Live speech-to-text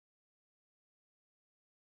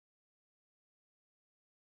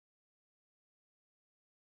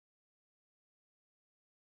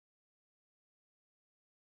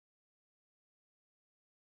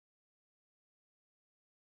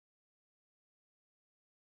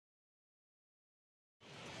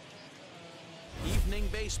evening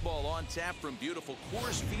baseball on tap from beautiful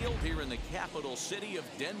Coors Field here in the capital city of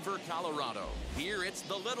Denver, Colorado. Here it's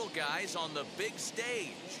the little guys on the big stage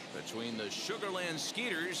between the Sugarland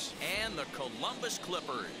Skeeters and the Columbus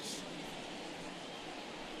Clippers.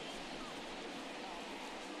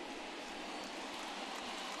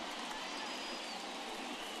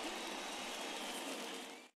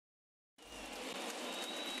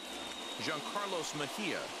 Giancarlos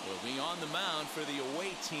Mejia will be on the mound for the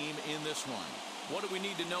away team in this one. What do we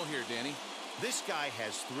need to know here, Danny? This guy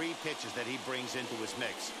has 3 pitches that he brings into his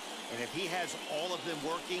mix. And if he has all of them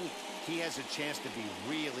working, he has a chance to be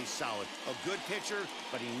really solid. A good pitcher,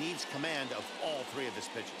 but he needs command of all 3 of his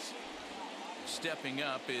pitches. Stepping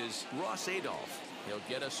up is Ross Adolph. He'll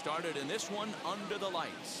get us started in this one under the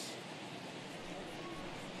lights.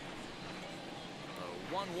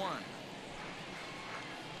 1-1.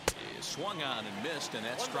 Swung on and missed, and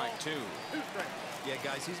that's strike 2. Yeah,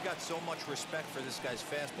 guys, he's got so much respect for this guy's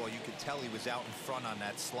fastball. You could tell he was out in front on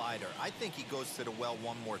that slider. I think he goes to the well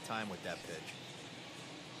one more time with that pitch.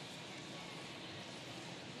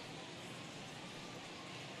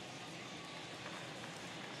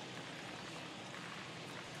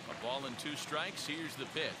 A ball and 2 strikes. Here's the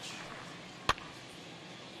pitch.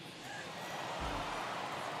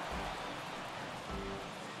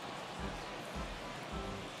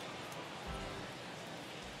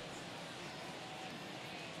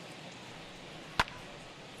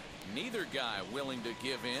 Neither guy willing to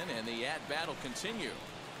give in, and the at-bat will continue.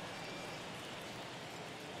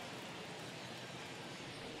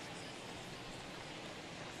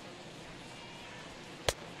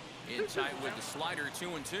 In tight with the slider,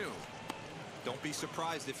 2-2. Don't be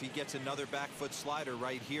surprised if he gets another back foot slider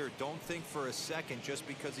right here. Don't think for a second, just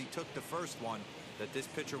because he took the first one, that this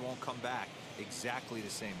pitcher won't come back exactly the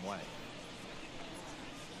same way.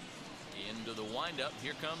 Into the windup.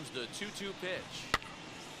 Here comes the 2-2 pitch.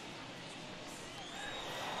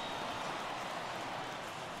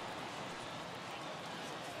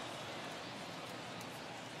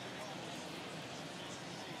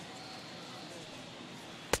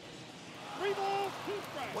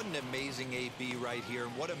 What an amazing AB right here,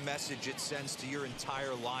 and what a message it sends to your entire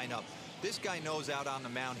lineup. This guy knows out on the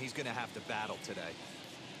mound he's going to have to battle today.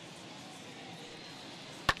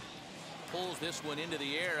 Pulls this one into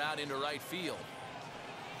the air out into right field.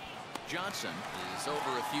 Johnson is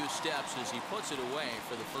over a few steps as he puts it away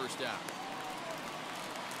for the first out.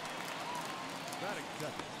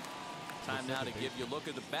 Time now to give you a look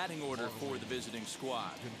at the batting order for the visiting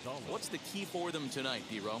squad. What's the key for them tonight,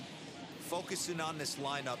 D-Row? Focusing on this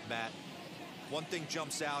lineup, Matt. One thing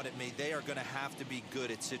jumps out at me. They are going to have to be good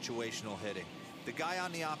at situational hitting. The guy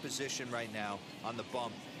on the opposition right now on the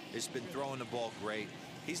bump has been throwing the ball great.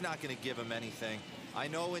 He's not going to give him anything. I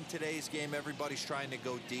know in today's game everybody's trying to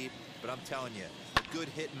go deep, but I'm telling you, a good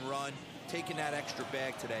hit and run, taking that extra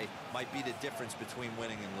bag today might be the difference between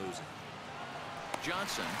winning and losing.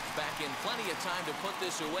 Johnson back in plenty of time to put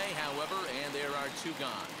this away, however, and there are 2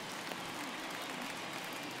 gone.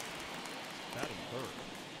 Batting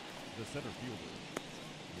third, the center fielder,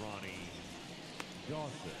 Ronnie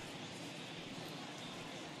Dawson.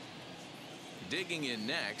 Digging in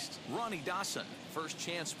next, Ronnie Dawson. First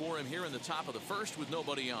chance for him here in the top of the first with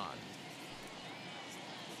nobody on.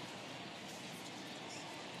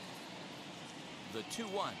 The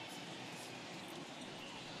 2-1.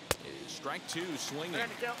 Is strike 2 swinging.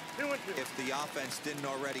 If the offense didn't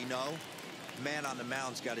already know, man on the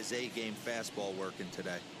mound's got his A-game fastball working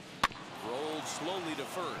today. Rolled slowly to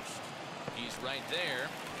first. He's right there,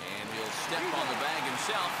 and he'll step on the bag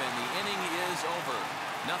himself, and the inning is over.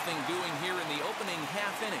 Nothing doing here in the opening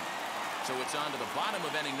half inning. So it's on to the bottom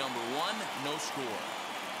of inning number 1, no score.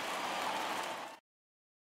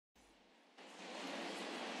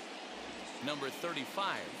 Number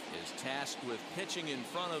 35 is tasked with pitching in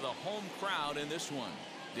front of the home crowd in this one.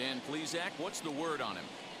 Dan Plesac, what's the word on him?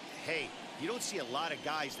 Hey, you don't see a lot of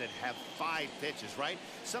guys that have 5 pitches, right?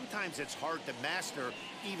 Sometimes it's hard to master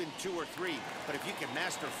even 2 or 3. But if you can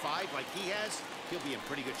master 5 like he has, he'll be in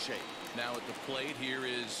pretty good shape. Now at the plate here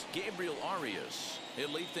is Gabriel Arias. He'll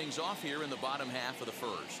lead things off here in the bottom half of the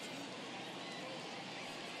first.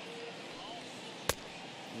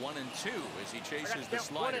 1-2 as he chases the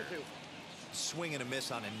slider. Swing and a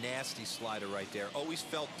miss on a nasty slider right there. Always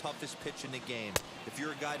felt toughest pitch in the game. If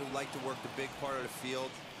you're a guy who liked to work the big part of the field,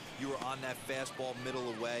 you were on that fastball middle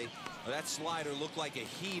away. Well, that slider looked like a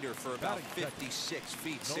heater for about 56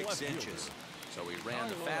 feet 6 inches. So he ran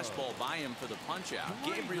the fastball by him for the punch out.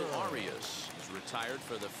 Gabriel Arias is retired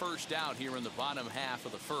for the first out here in the bottom half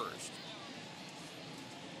of the first.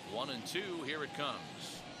 1-2, here it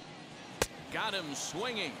comes. Got him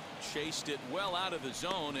swinging. Chased it well out of the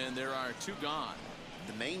zone, and there are 2 gone.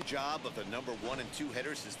 The main job of the number 1 and 2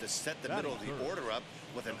 hitters is to set the middle of the order up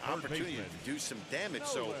with an opportunity to do some damage.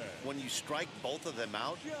 So when you strike both of them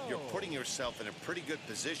out, you're putting yourself in a pretty good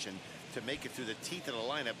position to make it through the teeth of the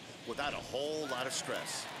lineup without a whole lot of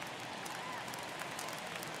stress.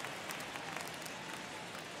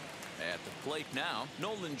 At the plate now,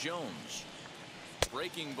 Nolan Jones.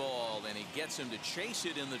 Breaking ball, and he gets him to chase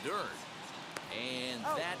it in the dirt. And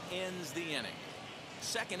that ends the inning.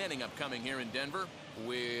 Second inning upcoming here in Denver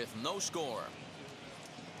with no score.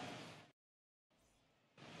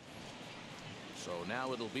 So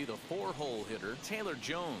now it'll be the 4-hole hitter, Taylor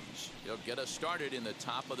Jones. He'll get us started in the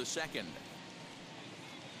top of the second.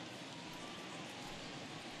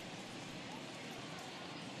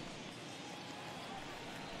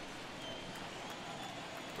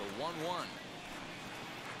 The 1-1.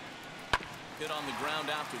 Hit on the ground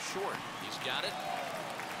out to short. He's got it.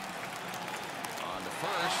 On to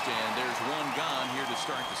first, and there's 1 gone here to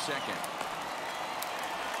start the second.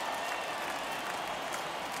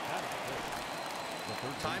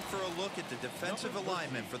 Time for a look at the defensive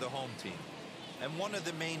alignment for the home team. And one of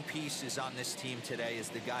the main pieces on this team today is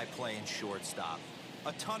the guy playing shortstop.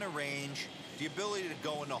 A ton of range, the ability to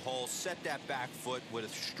go in the hole, set that back foot with a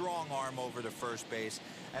strong arm over to first base.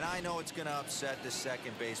 And I know it's going to upset the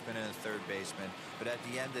second baseman and the third baseman, but at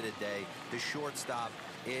the end of the day, the shortstop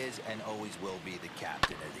is and always will be the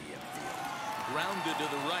captain of the infield. Grounded to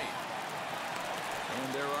the right.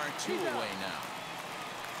 And there are 2 away now.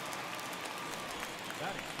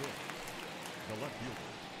 Batting fifth, the left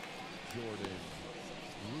fielder, Jordan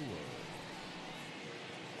Brewer.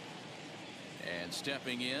 And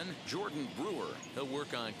stepping in, Jordan Brewer. He'll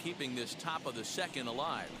work on keeping this top of the second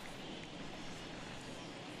alive.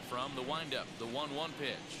 From the windup, the 1-1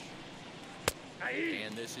 pitch.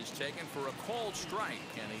 And this is taken for a called strike,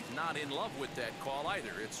 and he's not in love with that call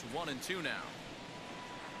either. It's 1-2 now.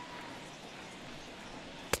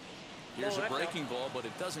 Here's a breaking ball, but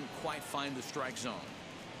it doesn't quite find the strike zone.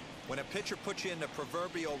 When a pitcher puts you in the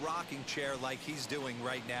proverbial rocking chair like he's doing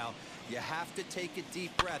right now, you have to take a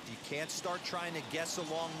deep breath. You can't start trying to guess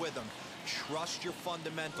along with him. Trust your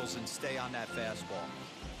fundamentals and stay on that fastball.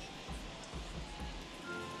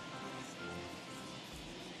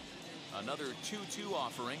 Another 2-2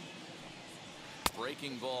 offering.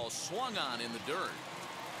 Breaking ball swung on in the dirt.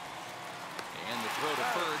 And the throw to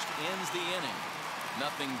first ends the inning.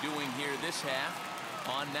 Nothing doing here this half.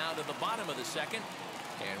 On now to the bottom of the second.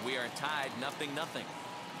 And we are tied 0-0.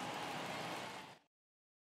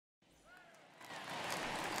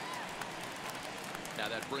 Now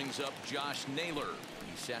that brings up Josh Naylor.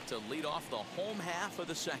 He's set to lead off the home half of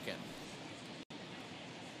the second.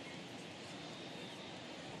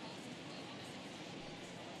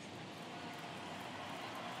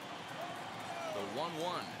 The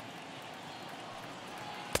 1-1.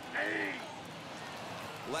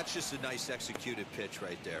 Well, that's just a nice executed pitch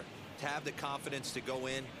right there. To have the confidence to go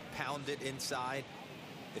in, pound it inside.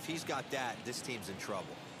 If he's got that, this team's in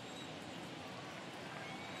trouble.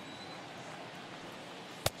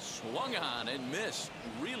 Swung on and missed.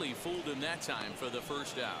 Really fooled him that time for the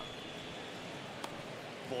first out.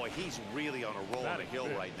 Boy, he's really on a roll on the hill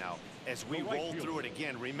right now. As we roll through it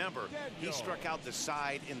again, remember, he struck out the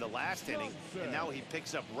side in the last inning, and now he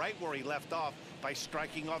picks up right where he left off by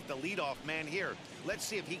striking off the leadoff man here. Let's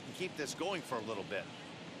see if he can keep this going for a little bit.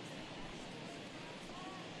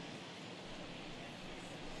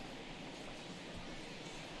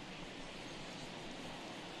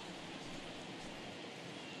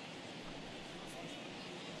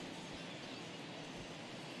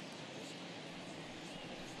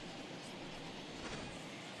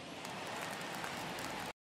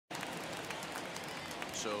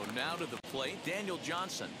 So now to the plate, Daniel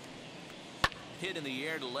Johnson. Hit in the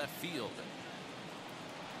air to left field.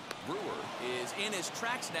 Brewer is in his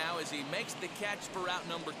tracks now as he makes the catch for out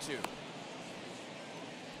number 2.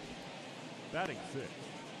 Batting sixth,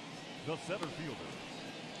 the center fielder,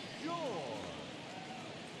 George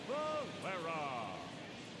Valera.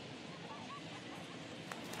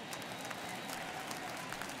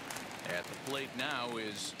 At the plate now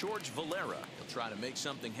is George Valera. He'll try to make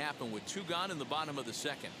something happen with 2 gone in the bottom of the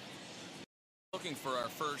second. Looking for our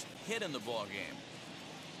first hit in the ball game.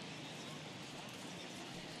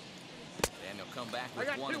 And he'll come back with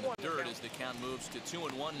 1 in the dirt as the count moves to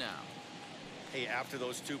 2-1 now. Hey, after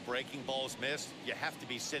those 2 breaking balls missed, you have to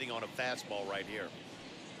be sitting on a fastball right here.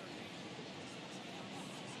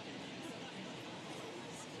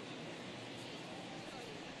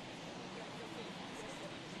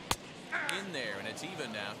 In there, and it's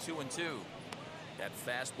even now, 2-2. That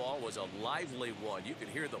fastball was a lively one. You could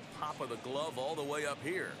hear the pop of the glove all the way up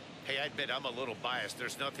here. Hey, I admit I'm a little biased.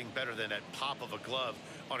 There's nothing better than that pop of a glove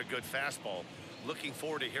on a good fastball. Looking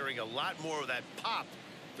forward to hearing a lot more of that pop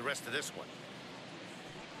the rest of this one.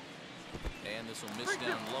 And this will miss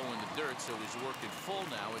down low in the dirt, so he's worked it full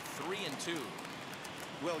now at 3-2.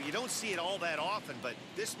 Well, you don't see it all that often, but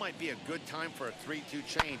this might be a good time for a 3-2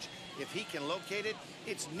 change. If he can locate it,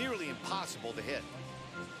 it's nearly impossible to hit.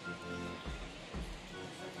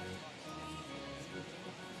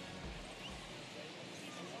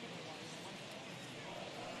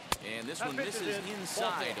 And this one misses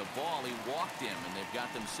inside a ball. He walked him, and they've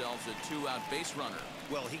got themselves a 2-out base runner.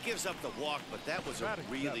 Well, he gives up the walk, but that was a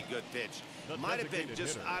really good pitch. Might have been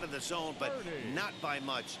just out of the zone, but not by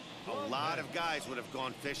much. A lot of guys would have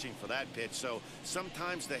gone fishing for that pitch, so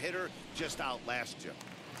sometimes the hitter just outlasts you.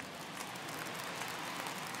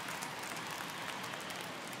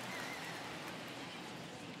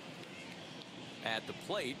 At the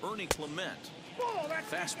plate, Ernie Clement.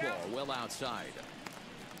 Fastball well outside.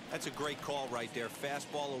 That's a great call right there.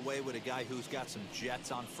 Fastball away with a guy who's got some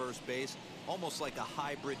jets on first base. Almost like a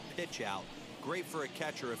hybrid pitch out. Great for a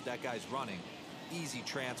catcher if that guy's running. Easy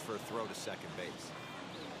transfer throw to second base.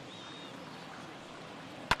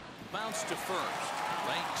 Bounce to first.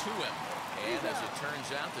 Right to him. And as it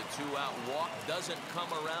turns out, the 2-out walk doesn't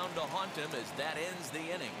come around to haunt him as that ends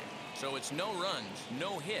the inning. So it's no runs,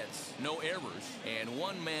 no hits, no errors, and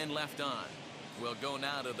 1 man left on. We'll go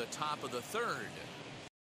now to the top of the third.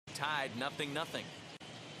 Tied 0-0.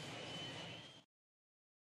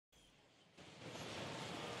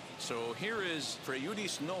 So here is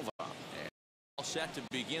Preyudis Nova, and all set to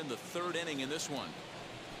begin the third inning in this one.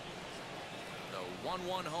 The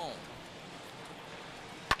 1-1 home.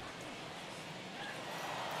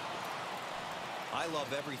 I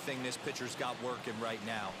love everything this pitcher's got working right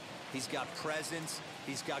now. He's got presence.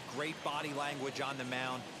 He's got great body language on the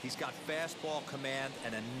mound. He's got fastball command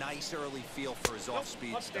and a nice early feel for his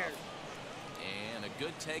off-speed stuff. And a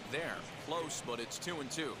good take there. Close, but it's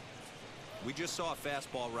 2-2. We just saw a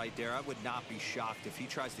fastball right there. I would not be shocked if he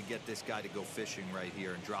tries to get this guy to go fishing right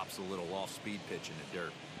here and drops a little off-speed pitch in the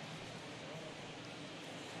dirt.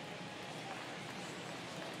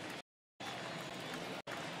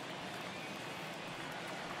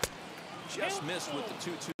 Just missed with the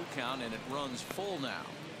 2-2 count, and it runs full now.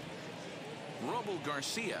 Robel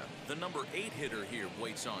Garcia, the number 8 hitter here,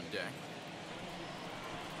 waits on deck.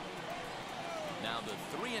 Now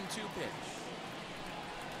the 3-2 pitch.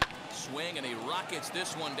 Swing, and he rockets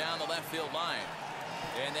this one down the left field line.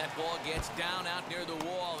 And that ball gets down out near the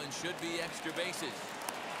wall and should be extra bases.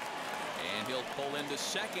 And he'll pull into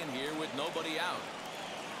second here with nobody out.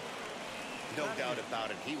 No doubt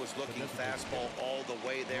about it. He was looking fastball all the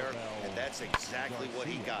way there, and that's exactly what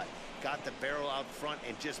he got. Got the barrel out front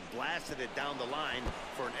and just blasted it down the line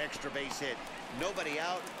for an extra base hit. Nobody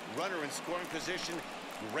out, runner in scoring position.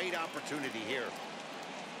 Great opportunity here.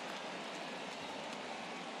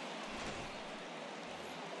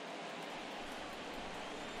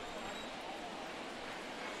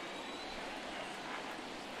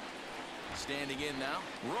 Standing in now,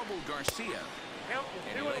 Robel Garcia.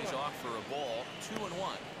 And he lays off for a ball,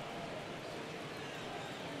 2-1.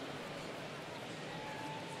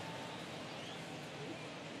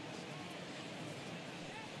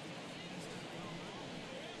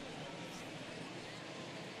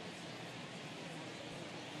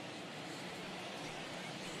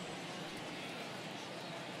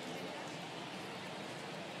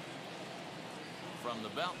 From the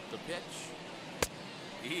belt, the pitch.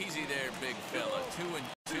 Easy there, big fella.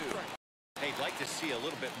 2-2. Hey, I'd like to see a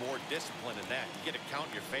little bit more discipline in that. You get a count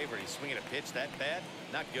in your favor and he's swinging a pitch that bad?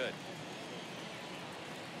 Not good.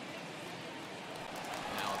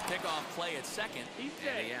 Now a pickoff play at second.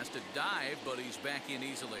 And he has to dive, but he's back in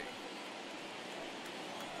easily.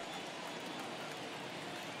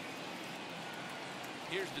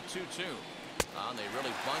 Here's the 2-2. And they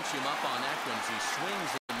really bunch him up on that one as he swings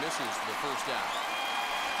and misses the first out.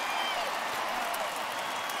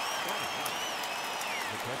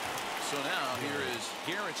 So now here is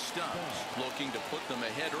Garrett Stubbs looking to put them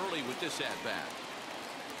ahead early with this at-bat.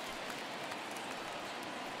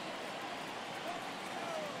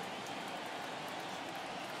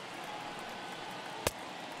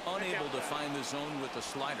 Unable to find the zone with the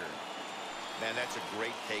slider. Man, that's a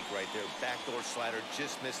great take right there. Backdoor slider,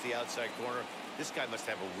 just missed the outside corner. This guy must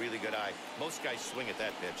have a really good eye. Most guys swing at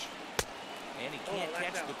that pitch. And he can't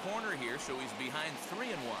catch the corner here, so he's behind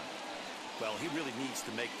 3-1. Well, he really needs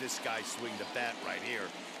to make this guy swing the bat right here.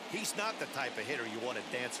 He's not the type of hitter you want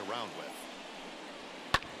to dance around with.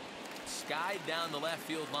 Skied down the left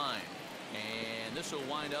field line. And this will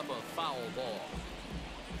wind up a foul ball.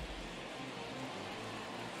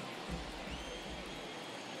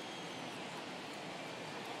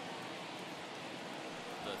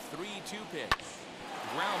 The 3-2 pitch.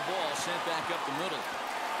 Ground ball sent back up the middle.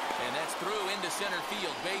 And that's through into center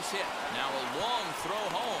field. Base hit. Now a long throw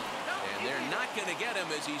home. And they're not going to get him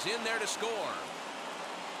as he's in there to score.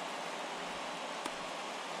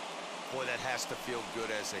 Boy, that has to feel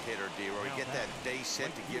good as a hitter, D-Roy. You get that base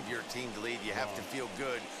hit to give your team the lead. You have to feel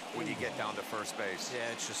good when you get down to first base.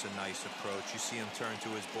 Yeah, it's just a nice approach. You see him turn to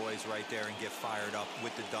his boys right there and get fired up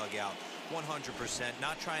with the dugout. 100%,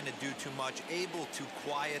 not trying to do too much, able to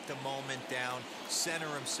quiet the moment down,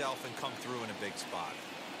 center himself, and come through in a big spot.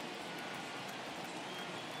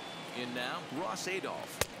 In now, Ross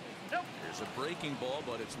Adolph. There's a breaking ball,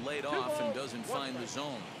 but it's laid off and doesn't find the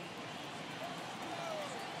zone.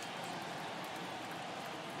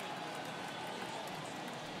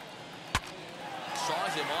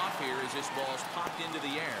 Saws him off here as this ball's popped into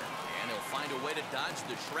the air. And he'll find a way to dodge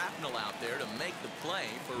the shrapnel out there to make the play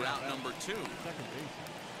for route number 2. Second baseman,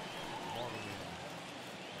 Marwin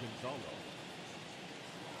Gonzalez.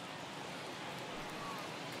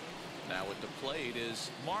 Now at the plate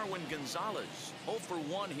is Marwin Gonzalez. 0 for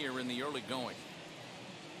 1 here in the early going.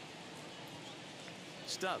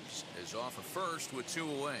 Stubbs is off at first with 2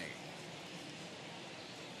 away.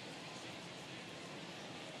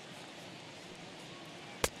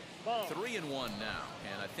 Ball. 3-1 now,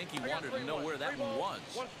 and I think he wanted to know where that one was.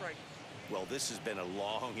 One strike. Well, this has been a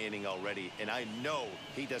long inning already, and I know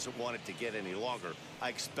he doesn't want it to get any longer. I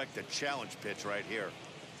expect a challenge pitch right here.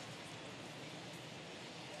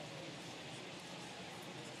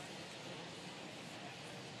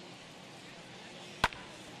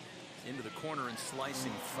 Into the corner and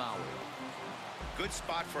slicing foul. Good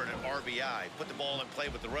spot for an RBI. Put the ball in play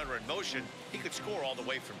with the runner in motion. He could score all the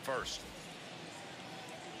way from first.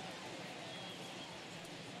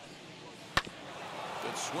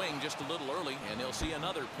 Good swing just a little early, and they'll see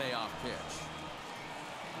another payoff pitch.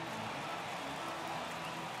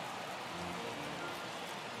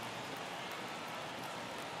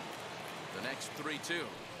 The next 3-2.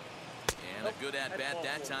 And a good at-bat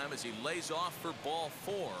that time as he lays off for ball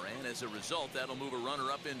 4. And as a result, that'll move a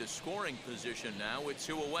runner up into scoring position now with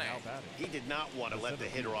 2 away. He did not want to let the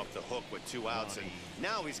hitter off the hook with 2 outs, and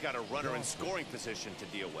now he's got a runner in scoring position to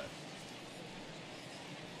deal with.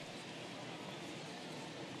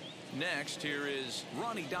 Next, here is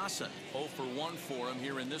Ronnie Dawson. 0 for 1 for him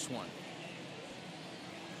here in this one.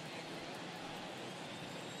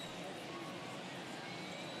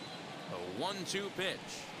 A 1-2 pitch.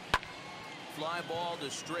 Fly ball to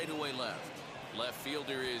straightaway left. Left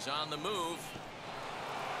fielder is on the move.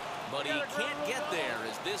 But he can't get there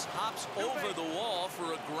as this hops over the wall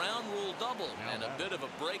for a ground rule double. And a bit of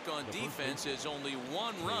a break on defense as only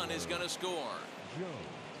 1 run is going to score.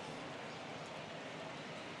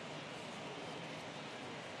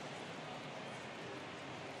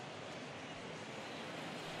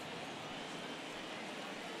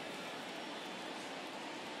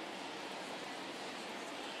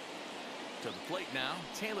 To the plate now,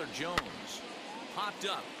 Taylor Jones. Popped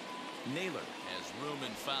up. Naylor has room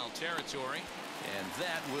in foul territory, and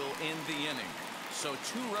that will end the inning. So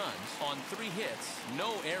 2 runs on 3 hits,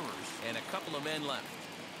 no errors, and a couple of men left.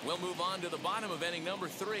 We'll move on to the bottom of inning number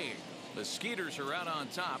 3. The Skeeters are out on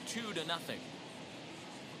top, 2-0.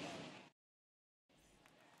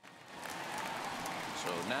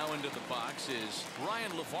 So now into the box is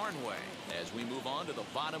Ryan Lavarnway as we move on to the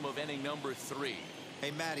bottom of inning number 3. Hey,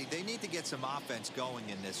 Matty, they need to get some offense going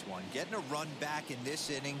in this one. Getting a run back in this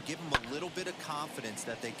inning, give them a little bit of confidence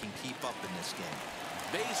that they can keep up in this game.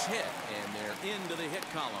 Base hit, and they're into the hit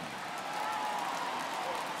column.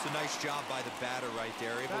 It's a nice job by the batter right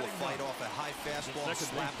there, able to fight off a high fastball and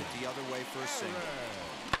slap it the other way for a single.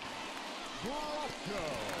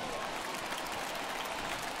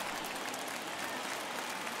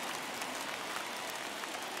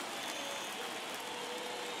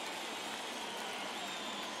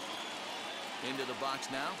 Into the box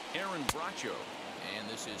now, Aaron Bracho. And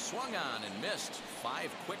this is swung on and missed.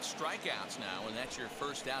 5 quick strikeouts now, and that's your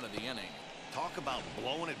first out of the inning. Talk about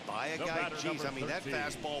blowing it by a guy. Jeez, I mean, that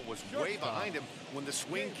fastball was way behind him when the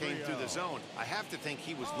swing came through the zone. I have to think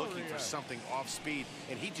he was looking for something off speed,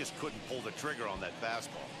 and he just couldn't pull the trigger on that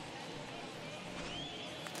fastball.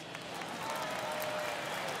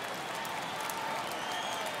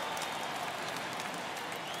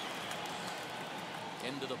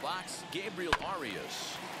 Into the box, Gabriel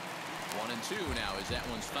Arias. 1-2 now as that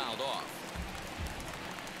one's fouled off.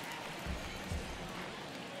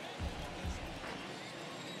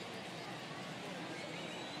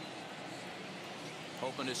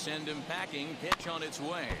 Hoping to send him packing. Pitch on its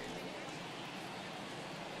way.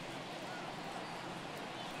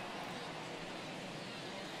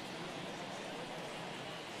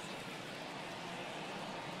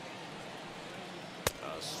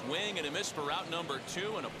 A swing and a miss for out number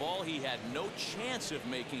 2, and a ball he had no chance of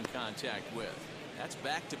making contact with. That's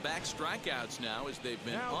back-to-back strikeouts now, as they've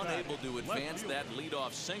been unable to advance that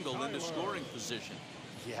leadoff single into scoring position.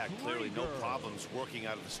 Yeah, clearly no problems working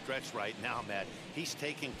out of the stretch right now, Matt. He's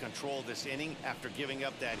taking control of this inning after giving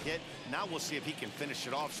up that hit. Now we'll see if he can finish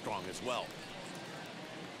it off strong as well.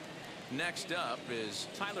 Next up is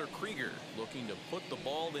Tyler Krieger, looking to put the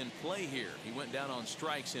ball in play here. He went down on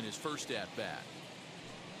strikes in his first at-bat.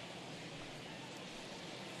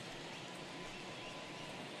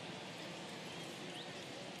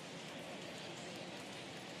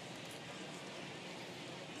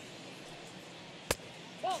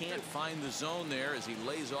 Can't find the zone there as he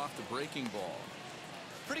lays off the breaking ball.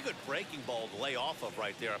 Pretty good breaking ball to lay off of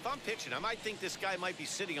right there. If I'm pitching, I might think this guy might be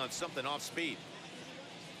sitting on something off speed.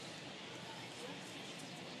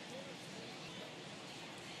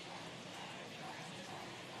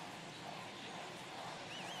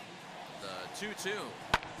 The 2-2.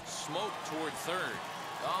 Smoke toward third.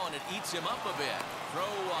 Oh, and it eats him up a bit. Throw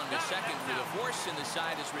on to second for the force, and the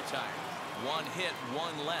side is retired. One hit,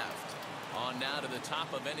 one left. On now to the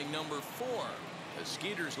top of inning number 4. The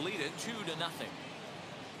Skeeters lead it 2-0.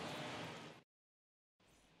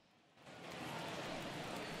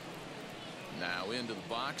 Now into the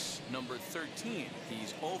box, number 13.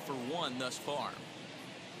 He's 0 for 1 thus far.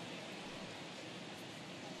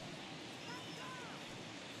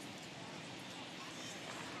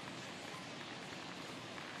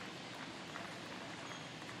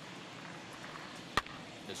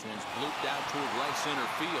 This one's blooped out toward right center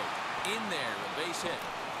field. In there, a base hit.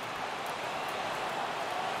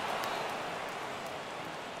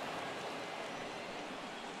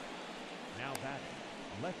 Now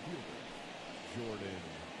batting, left fielder, Jordan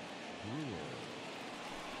Brewer.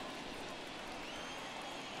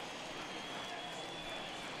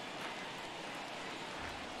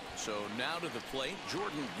 So now to the plate,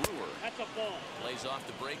 Jordan Brewer. That's a ball. Plays off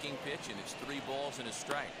the breaking pitch, and it's 3 balls and a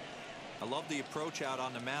strike. I love the approach out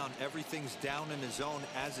on the mound. Everything's down in the zone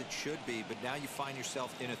as it should be, but now you find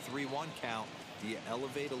yourself in a 3-1 count. Do you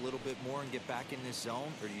elevate a little bit more and get back in this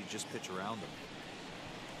zone, or do you just pitch around them?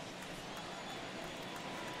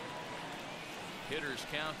 Hitters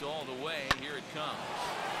count all the way. Here it comes.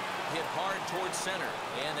 Hit hard towards center,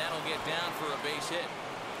 and that'll get down for a base hit.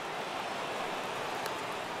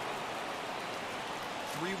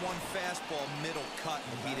 3-1 fastball, middle cut,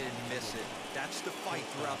 and he didn't miss it. That's the fight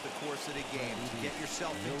throughout the course of the game, to get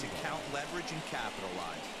yourself into count leverage and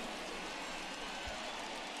capitalize.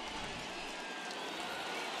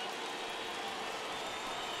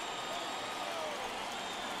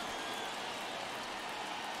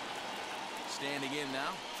 Standing in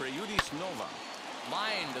now for Yudis Nova.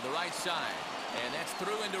 Line to the right side, and that's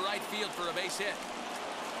through into right field for a base hit.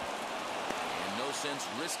 No sense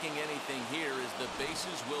risking anything here, as the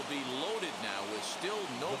bases will be loaded now with still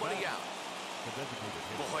nobody out.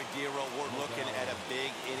 Boy, Giro, we're looking at a big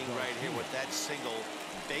inning right here with that single.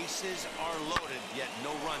 Bases are loaded, yet no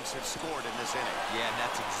runs have scored in this inning. Yeah, and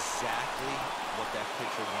that's exactly what that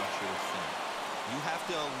pitcher wants you to think. You have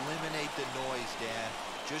to eliminate the noise, Dan.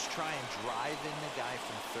 Just try and drive in the guy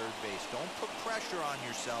from third base. Don't put pressure on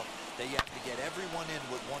yourself that you have to get everyone in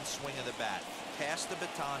with one swing of the bat. Pass the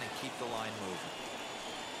baton and keep the line moving.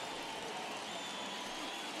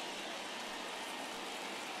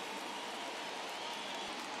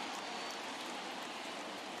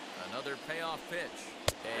 Another payoff pitch.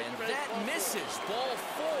 And that misses. Ball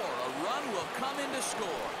 4. A run will come in to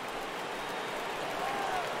score.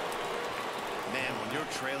 Man, when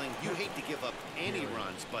you're trailing, you hate to give up any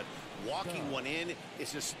runs, but walking one in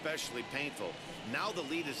is especially painful. Now the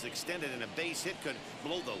lead is extended, and a base hit could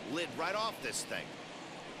blow the lid right off this thing.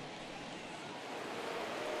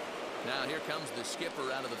 Now here comes the skipper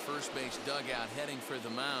out of the first base dugout, heading for the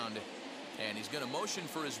mound. And he's going to motion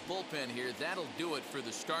for his bullpen here. That'll do it for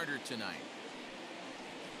the starter tonight.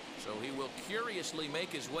 So he will curiously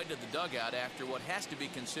make his way to the dugout after what has to be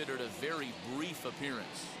considered a very brief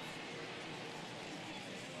appearance.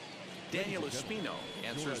 Daniel Espino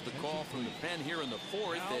answers the call from the pen here in the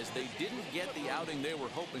 4th, as they didn't get the outing they were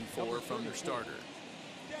hoping for from their starter.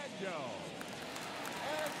 Daniel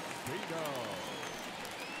Espino.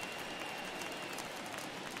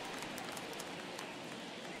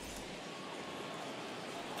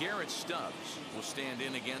 Garrett Stubbs will stand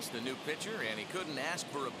in against the new pitcher, and he couldn't ask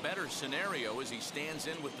for a better scenario as he stands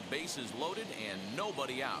in with the bases loaded and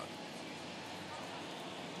nobody out.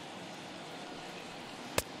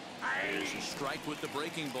 There's a strike with the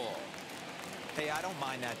breaking ball. Hey, I don't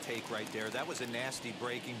mind that take right there. That was a nasty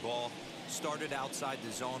breaking ball. Started outside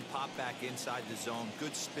the zone, popped back inside the zone.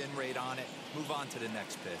 Good spin rate on it. Move on to the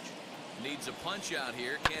next pitch. Needs a punch out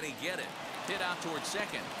here. Can he get it? Hit out towards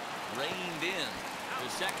second. Reined in. To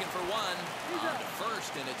second for one. On to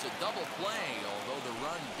first, and it's a double play, although the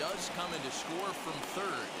run does come in to score from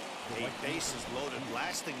third. The base is loaded.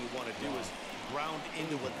 Last thing you want to do is ground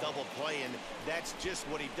into a double play, and that's just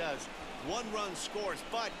what he does. One run scores,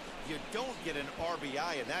 but you don't get an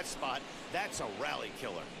RBI in that spot. That's a rally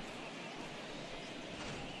killer.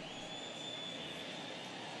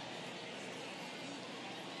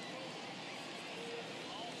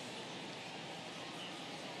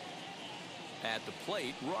 At the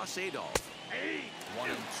plate, Ross Adolph.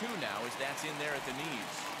 1-2 now as that's in there at the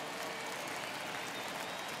knees.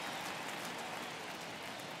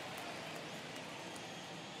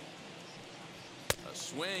 A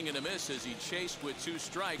swing and a miss as he chased with 2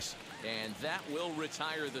 strikes, and that will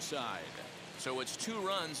retire the side. So it's 2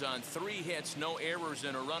 runs on 3 hits, no errors,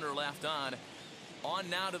 and a runner left on. On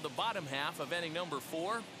now to the bottom half of inning number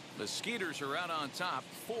 4. The Skeeters are out on top,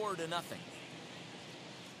 4-0.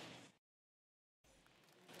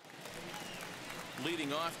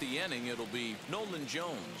 Leading off the inning, it'll be Nolan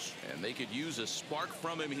Jones, and they could use a spark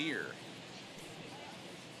from him here.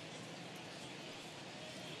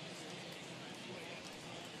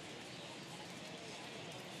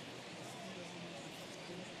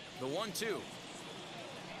 The 1-2.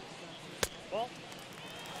 Well,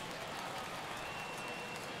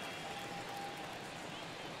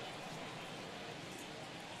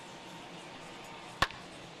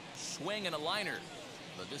 Swing and a liner.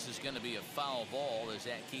 But this is going to be a foul ball as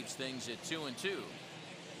that keeps things at 2-2.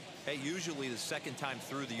 Hey, usually the second time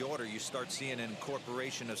through the order, you start seeing an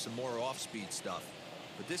incorporation of some more off-speed stuff.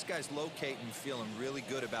 But this guy's locating, feeling really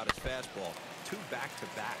good about his fastball. 2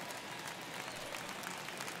 back-to-back.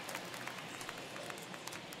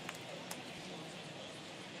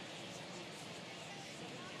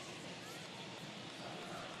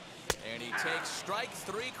 And he takes strike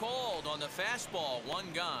 3 called on the fastball. 1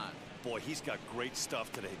 gone. Boy, he's got great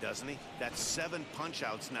stuff today, doesn't he? That's 7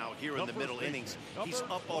 punch-outs now here in the middle innings. He's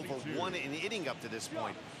up over 1 inning up to this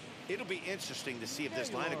point. It'll be interesting to see if this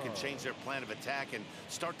lineup can change their plan of attack and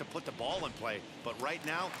start to put the ball in play. But right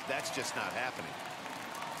now, that's just not happening.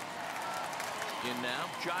 In now,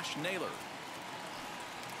 Josh Naylor.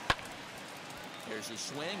 There's a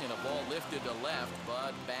swing and a ball lifted to left,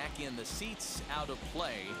 but back in the seats, out of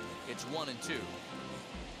play. It's 1-2.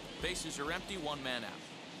 Bases are empty, 1 man out.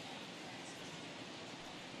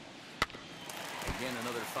 Again,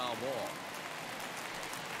 another foul ball.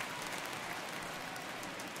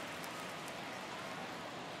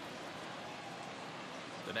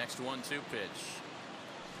 The next 1-2 pitch.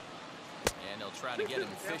 And they'll try to get him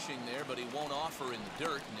fishing there, but he won't offer in the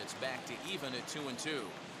dirt, and it's back to even at 2-2.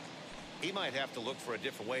 He might have to look for a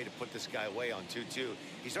different way to put this guy away on 2-2.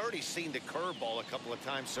 He's already seen the curveball a couple of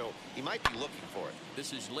times, so he might be looking for it.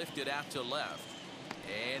 This is lifted out to left.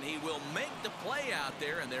 And he will make the play out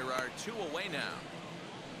there, and there are 2 away now.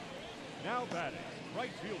 Now batting,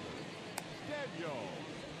 right fielder, Daniel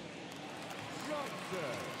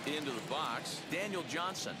Johnson. Into the box, Daniel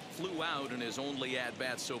Johnson flew out in his only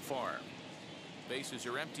at-bat so far. Bases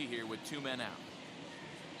are empty here with 2 men out.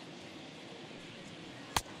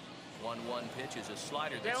 1-1 pitch is a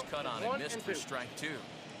slider that's cut on and missed for strike 2.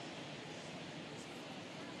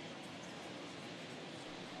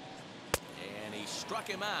 And he struck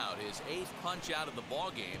him out, his 8th punch out of the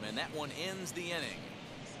ball game, and that one ends the inning.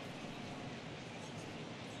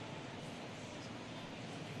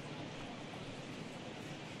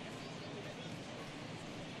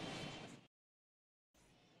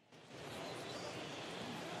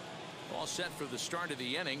 All set for the start of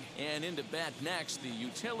the inning, and into bat next, the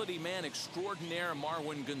utility man extraordinaire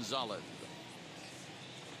Marwin Gonzalez.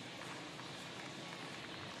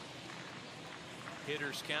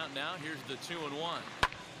 Hitters count now. Here's the 2-1.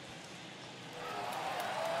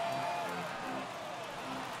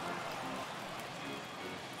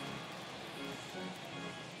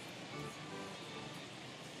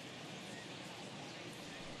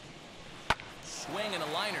 Swing and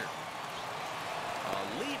a liner.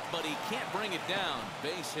 A leap, but he can't bring it down.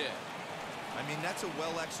 Base hit. I mean, that's a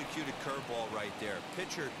well-executed curveball right there.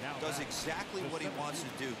 Pitcher does exactly what he wants to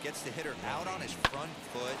do. Gets the hitter out on his front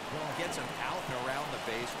foot, gets him out and around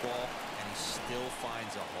the baseball, and he still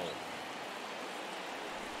finds a hole.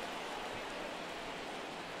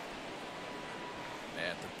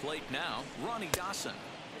 At the plate now, Ronnie Dawson.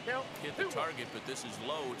 Hit the target, but this is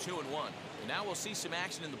low, 2-1. And now we'll see some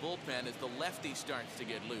action in the bullpen as the lefty starts to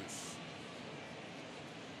get loose.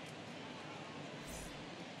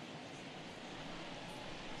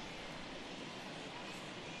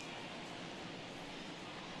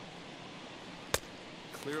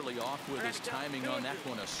 Clearly off with his timing on that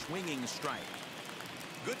one, a swinging strike.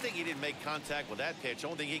 Good thing he didn't make contact with that pitch.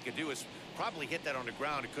 Only thing he could do is probably hit that on the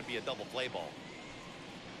ground. It could be a double play ball.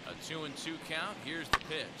 A 2-2 count. Here's the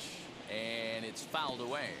pitch, and it's fouled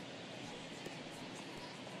away.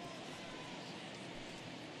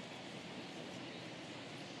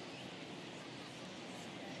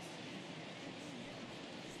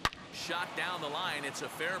 Shot down the line. It's a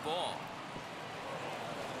fair ball.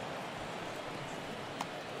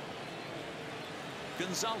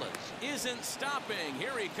 Gonzalez isn't stopping.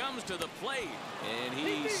 Here he comes to the plate, and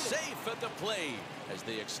he's safe at the plate as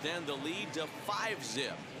they extend the lead to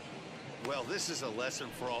 5-zip. Well, this is a lesson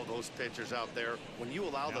for all those pitchers out there. When you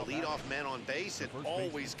allow the leadoff man on base, it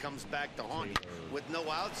always comes back to haunt you. With no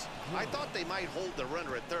outs, I thought they might hold the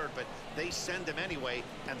runner at third, but they send him anyway,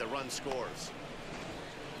 and the run scores.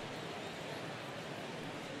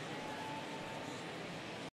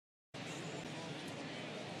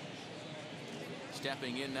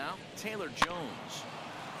 Stepping in now, Taylor Jones.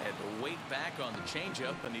 Had to wait back on the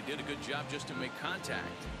changeup, and he did a good job just to make contact.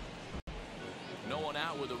 No one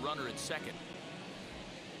out with a runner at second.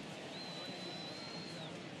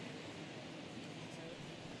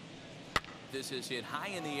 This is hit high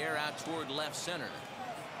in the air out toward left center.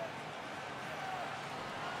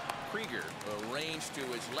 Krieger arranged to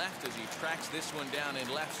his left as he tracks this one down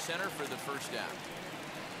in left center for the first out.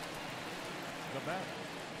 The batter,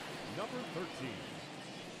 number 13.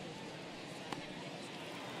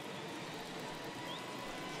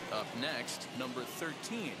 Up next, number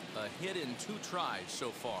 13, a hit in 2 tries so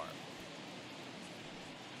far.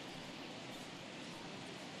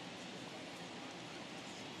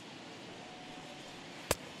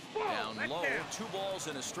 Down low, 2 balls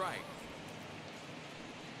and a strike.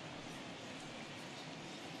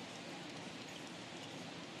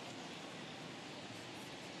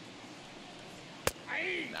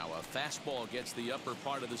 Now a fastball gets the upper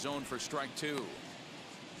part of the zone for strike 2.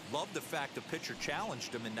 Love the fact the pitcher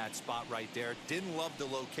challenged him in that spot right there. Didn't love the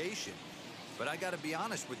location. But I got to be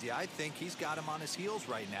honest with you, I think he's got him on his heels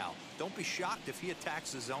right now. Don't be shocked if he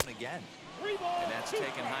attacks the zone again. And that's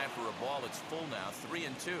taken high for a ball. It's full now,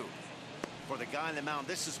 3-2. For the guy on the mound,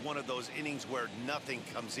 this is one of those innings where nothing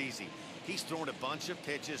comes easy. He's thrown a bunch of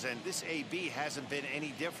pitches, and this AB hasn't been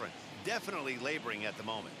any different. Definitely laboring at the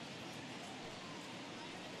moment.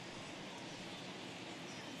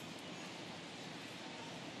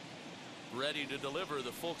 Ready to deliver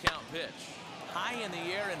the full count pitch. High in the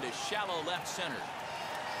air into shallow left center.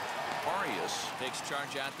 Arias takes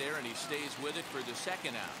charge out there, and he stays with it for the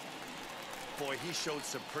second out. Boy, he showed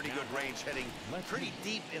some pretty good range, heading pretty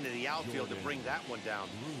deep into the outfield to bring that one down.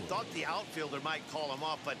 Thought the outfielder might call him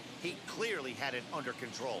off, but he clearly had it under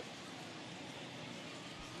control.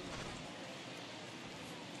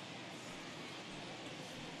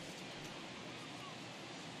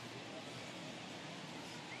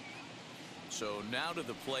 So now to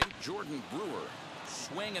the plate, Jordan Brewer.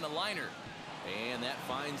 Swing and a liner. And that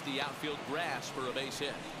finds the outfield grass for a base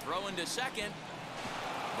hit. Throwing to second.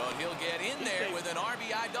 But he'll get in there with an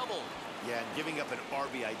RBI double. Yeah, and giving up an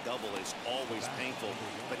RBI double is always painful,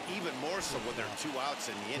 but even more so when there are 2 outs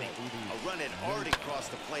in the inning. A run had already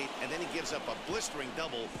crossed the plate, and then he gives up a blistering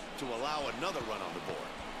double to allow another run on the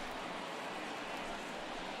board.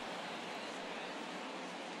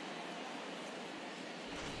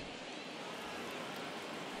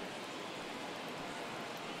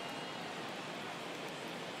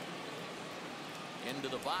 Into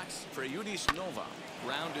the box for Yudis Nova.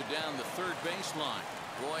 Rounded down the third baseline.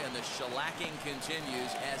 Boy, and the shellacking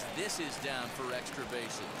continues as this is down for extra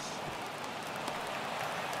bases.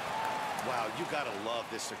 Wow, you got to love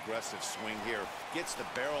this aggressive swing here. Gets the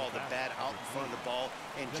barrel of the bat out in front of the ball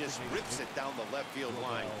and just rips it down the left field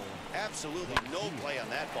line. Absolutely no play on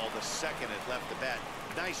that ball the second it left the bat.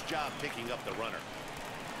 Nice job picking up the runner.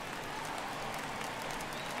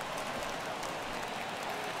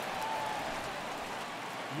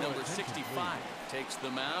 Number 65 takes the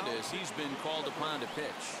mound as he's been called upon to pitch.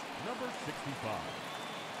 Number 65.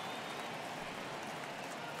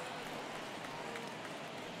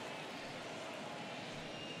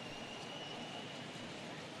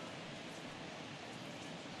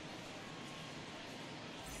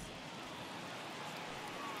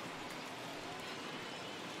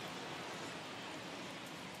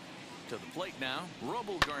 To the plate now,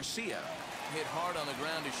 Robel Garcia. hit hard on the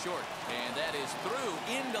ground is short. And that is through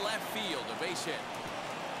into left field, a base hit.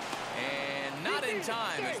 And not in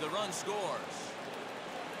time as the run scores.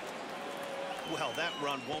 Well, that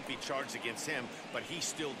run won't be charged against him, but he's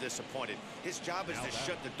still disappointed. His job is to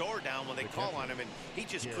shut the door down when they call on him, and he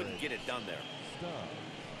just couldn't get it done there.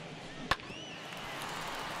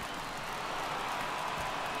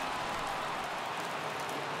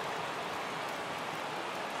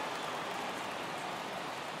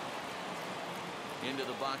 Into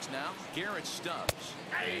the box now, Garrett Stubbs.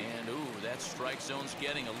 And, ooh, that strike zone's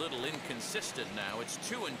getting a little inconsistent now. It's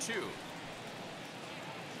 2-2.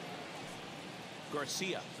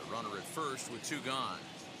 Garcia, the runner at first with 2 gone.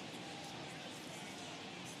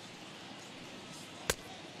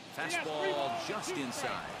 Fastball just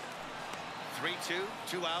inside. 3-2,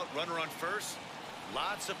 2 out, runner on first.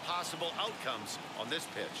 Lots of possible outcomes on this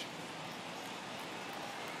pitch.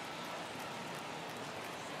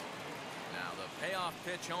 Now the payoff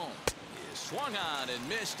pitch home is swung on and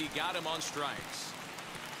missed. He got him on strikes.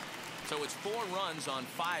 So it's 4 runs on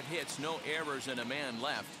 5 hits, no errors and a man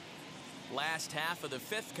left. Last half of the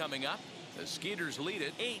 5th coming up. The Skeeters lead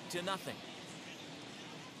it 8-0.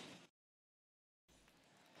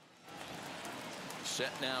 Set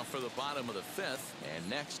now for the bottom of the 5th, and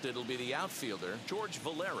next it'll be the outfielder George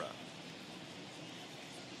Valera.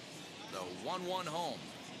 The 1-1 home.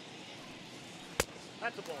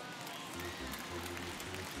 That's a ball.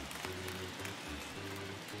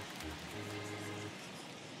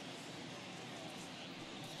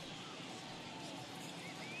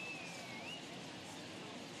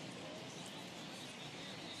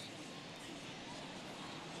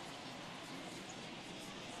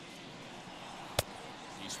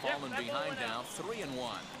 Fallen behind now, 3-1.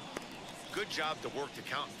 Good job to work the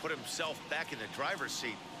count and put himself back in the driver's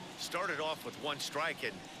seat. Started off with 1 strike,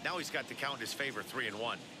 and now he's got the count in his favor,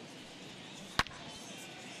 3-1.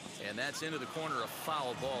 And that's into the corner, a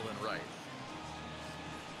foul ball in right.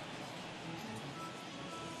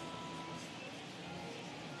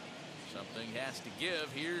 Something has to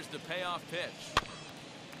give. Here's the payoff pitch.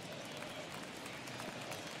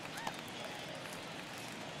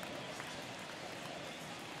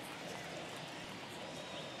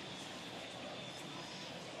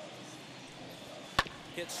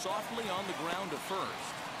 Hit softly on the ground to first.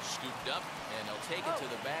 Scooped up, and he'll take it to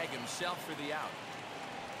the bag himself for the out.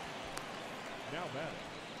 Now batting,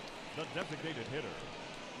 the designated hitter,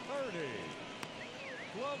 Ernie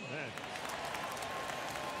Clement.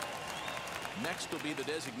 Next will be the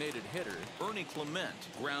designated hitter, Ernie Clement,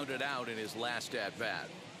 grounded out in his last at-bat.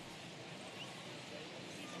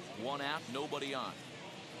 1 out, nobody on.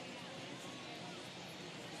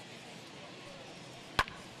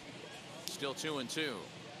 Still 2-2.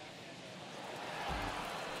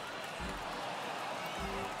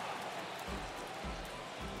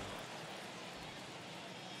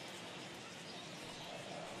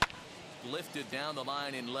 Lifted down the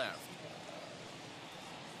line in left.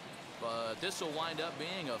 But this will wind up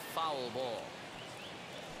being a foul ball.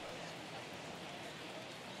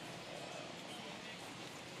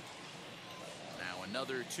 Now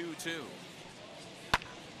another 2-2.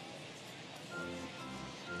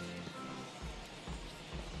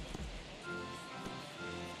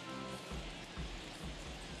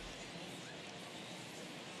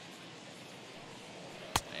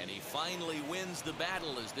 Finally wins the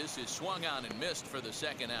battle as this is swung on and missed for the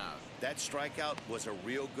 2nd out. That strikeout was a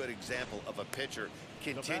real good example of a pitcher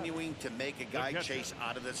continuing to make a guy chase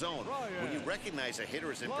out of the zone. When you recognize a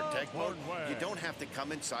hitter is in protect mode, you don't have to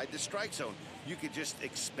come inside the strike zone. You could just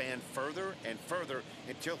expand further and further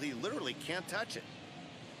until he literally can't touch it.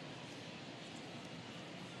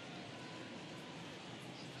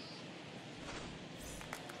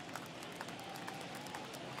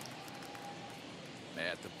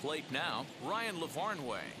 At the plate now, Ryan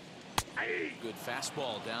Lavarnway. Good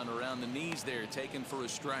fastball down around the knees there, taken for a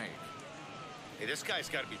strike. Hey, this guy's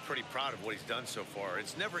got to be pretty proud of what he's done so far.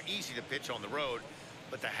 It's never easy to pitch on the road,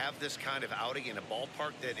 but to have this kind of outing in a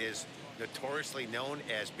ballpark that is notoriously known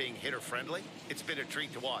as being hitter-friendly, it's been a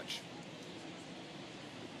treat to watch.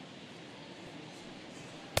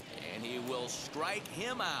 And he will strike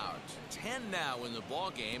him out. 10 now in the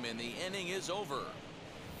ball game, and the inning is over.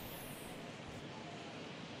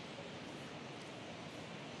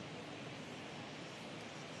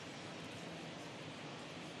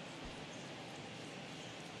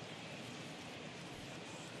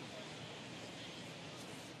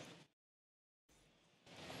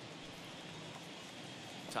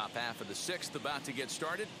 Top half of the 6th about to get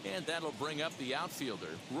started, and that'll bring up the outfielder,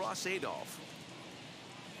 Ross Adolph.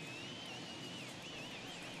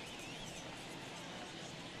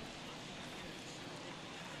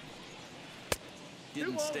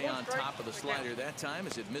 Didn't stay on top of the slider that time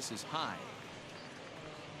as it misses high.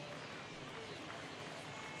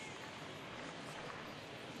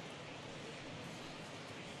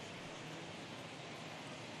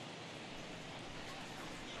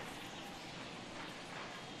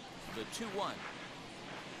 The 2-1.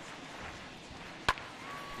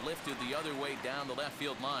 Lifted the other way down the left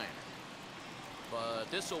field line. But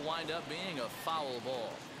this will wind up being a foul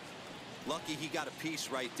ball. Lucky he got a piece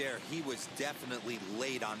right there. He was definitely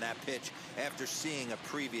late on that pitch after seeing a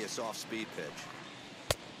previous off-speed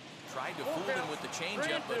pitch. Tried to fool him with the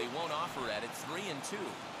changeup, but he won't offer at it. 3-2.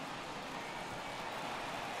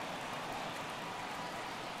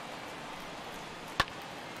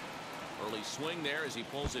 Early swing there as he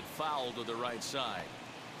pulls it foul to the right side.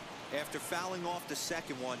 After fouling off the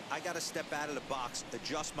second one, I got to step out of the box,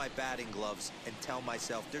 adjust my batting gloves, and tell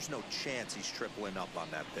myself there's no chance he's tripling up on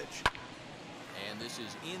that pitch. And this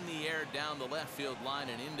is in the air down the left field line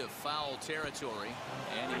and into foul territory.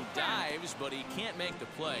 And he dives, but he can't make the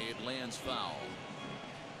play. It lands foul.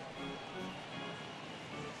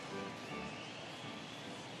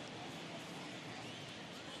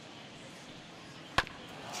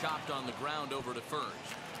 Chopped on the ground over to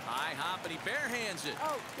first. High hop, and he barehands it.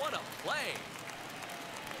 Oh, what a play.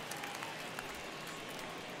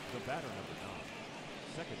 The batter, number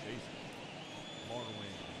 9, second baseman, Marwin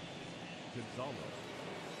Gonzalez.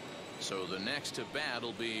 So the next to bat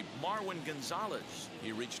will be Marwin Gonzalez.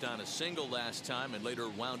 He reached on a single last time and later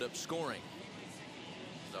wound up scoring.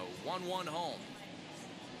 The 1-1 home.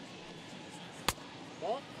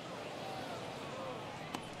 What?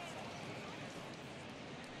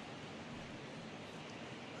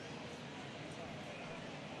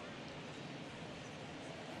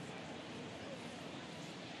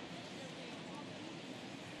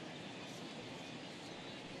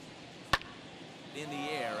 In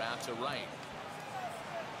the air out to right.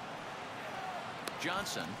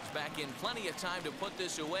 Johnson is back in plenty of time to put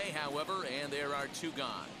this away, however, and there are 2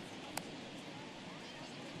 gone.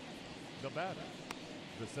 The batter,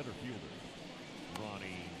 the center fielder,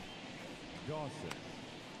 Ronnie Dawson.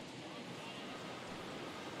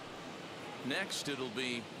 Next, it'll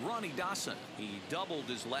be Ronnie Dawson. He doubled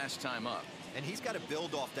his last time up. And he's got to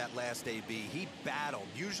build off that last AB. He battled.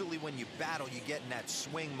 Usually when you battle, you get in that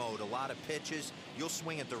swing mode. A lot of pitches, you'll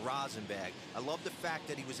swing at the rosin bag. I love the fact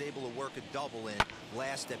that he was able to work a double in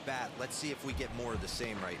last at bat. Let's see if we get more of the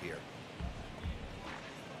same right here.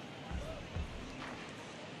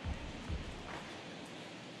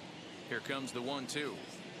 Here comes the 1-2.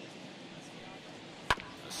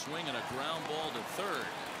 A swing and a ground ball to third.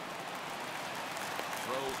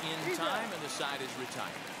 Throw in time, and the side is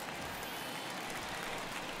retired.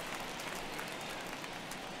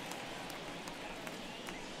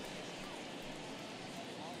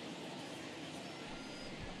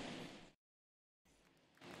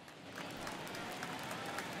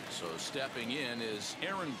 So stepping in is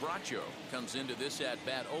Aaron Bracho. Comes into this at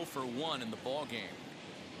bat 0 for 1 in the ball game.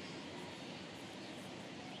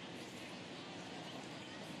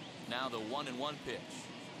 Now the 1-1 pitch.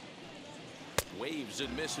 Waves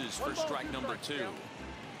and misses for strike number 2.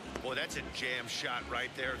 Boy, that's a jam shot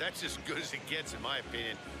right there. That's as good as it gets, in my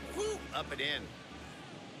opinion. Woo, up and in.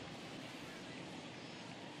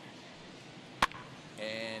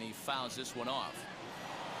 And he fouls this one off.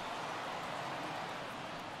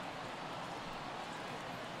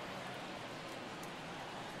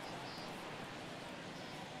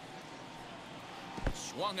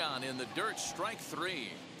 Swung on in the dirt, strike 3.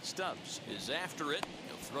 Stubbs is after it.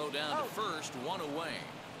 He'll throw down to first, 1 away.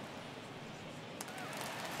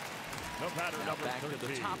 The batter, Now number back 13, to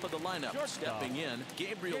the top of the lineup. shortstop, Stepping in,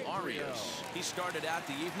 Gabriel Arias. He started out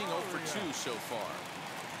the evening 0 for 2 so far.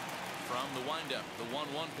 From the windup, the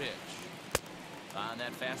 1-1 pitch. And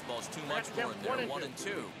that fastball's too much for him there.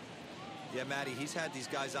 1-2. Yeah, Matty, he's had these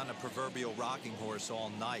guys on the proverbial rocking horse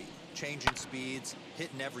all night. Changing speeds,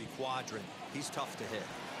 hitting every quadrant. He's tough to hit.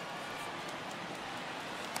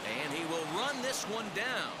 And he will run this one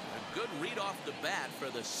down. A good read off the bat for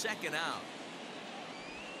the second out.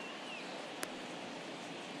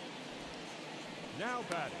 now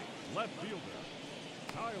batting, left fielder,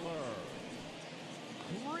 Tyler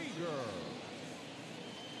Krieger.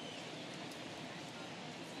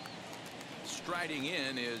 Striding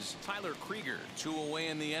in is Tyler Krieger. 2 away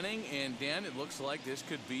in the inning, and Dan, it looks like this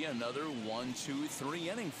could be another 1, 2, 3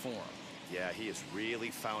 inning for him. Yeah, he has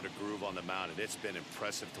really found a groove on the mound, and it's been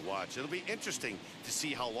impressive to watch. It'll be interesting to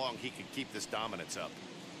see how long he can keep this dominance up.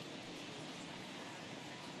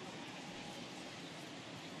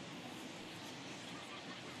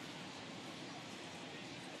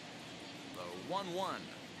 The 1-1.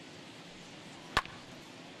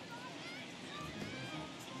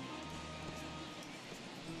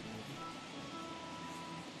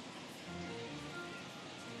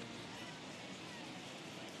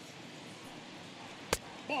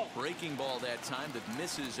 Breaking ball that time that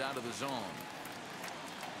misses out of the zone.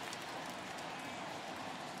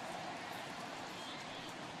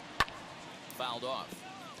 Fouled off.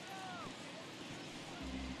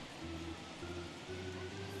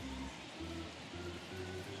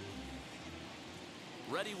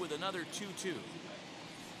 Ready with another 2-2.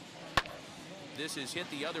 This is hit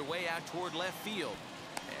the other way out toward left field.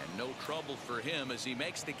 And no trouble for him as he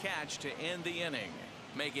makes the catch to end the inning.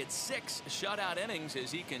 Make it 6 shutout innings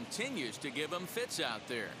as he continues to give them fits out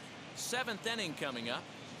there. 7th inning coming up.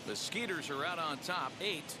 The Skeeters are out on top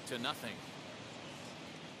 8-0.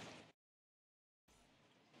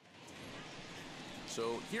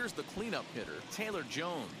 So here's the cleanup hitter, Taylor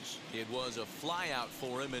Jones. It was a flyout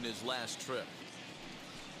for him in his last trip.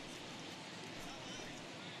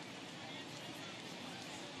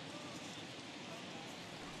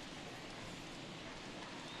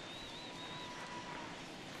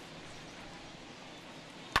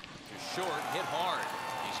 Short, hit hard.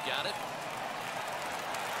 He's got it.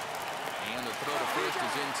 And the throw to first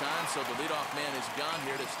is in time, so the leadoff man is gone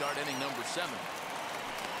here to start inning number 7.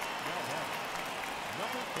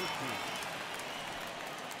 Number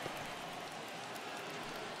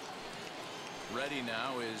 13. Ready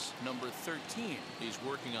now is number 13. He's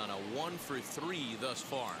working on a 1-for-3 thus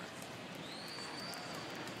far.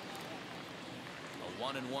 A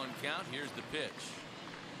 1-1 count. Here's the pitch.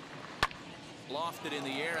 Lofted in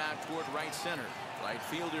the air out toward right center. Right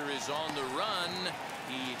fielder is on the run.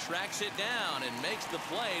 He tracks it down and makes the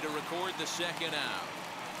play to record the second out.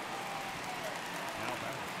 Now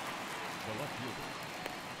batting, the left fielder,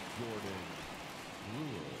 Jordan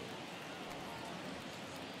Brewer.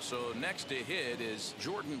 So next to hit is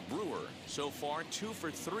Jordan Brewer. So far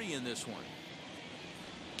 2-for-3 in this one.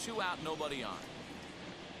 2 out, nobody on.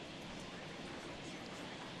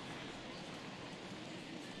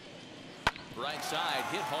 Right side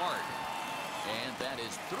hit hard. And that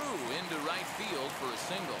is through into right field for a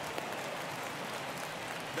single.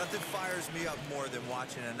 Nothing fires me up more than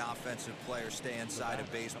watching an offensive player stay inside a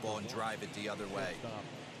baseball and drive it the other way.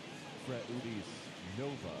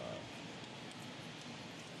 Nova.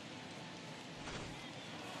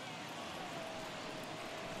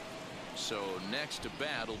 So next to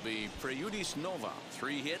bat will be Freudis Nova.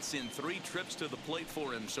 3 hits in 3 trips to the plate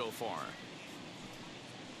for him so far.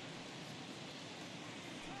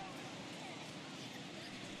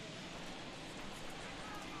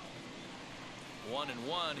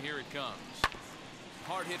 1-1. Here it comes.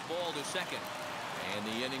 Hard hit ball to second. And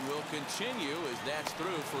the inning will continue as that's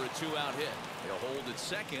through for a 2-out hit. He'll hold at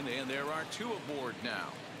second, and there are 2 aboard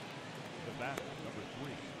now. The batter, number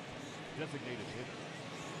 3, designated hitter,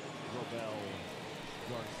 Robel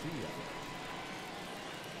Garcia.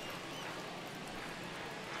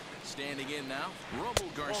 Standing in now,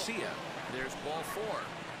 Robel Garcia. There's ball 4.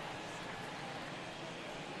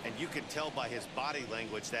 And you can tell by his body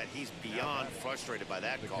language that he's beyond frustrated by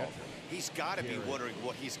that call. He's got to be wondering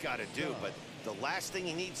what he's got to do, but the last thing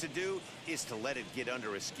he needs to do is to let it get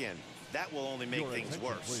under his skin. That will only make things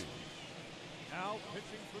worse. Now pitching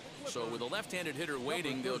for the Clippers. So with a left-handed hitter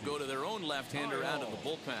waiting, they'll go to their own left-hander out of the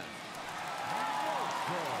bullpen.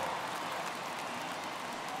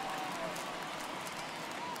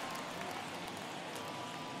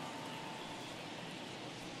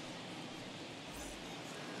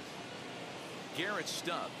 Garrett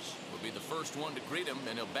Stubbs will be the first one to greet him,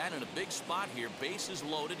 and he'll bat in a big spot here. Bases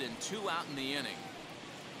loaded and 2 out in the inning.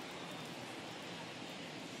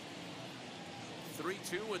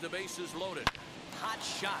 3-2 with the bases loaded. Hot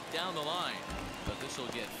shot down the line, but this will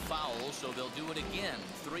get foul, so they'll do it again.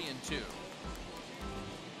 3-2.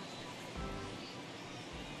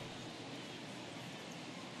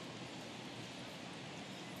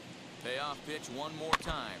 Payoff pitch one more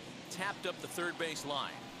time. Tapped up the third base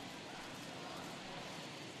line.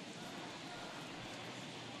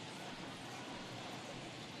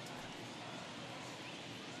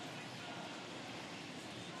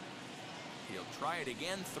 He'll try it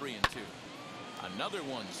again. 3-2. Another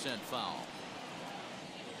one sent foul.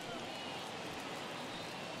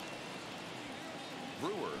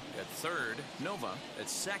 Brewer at third, Nova at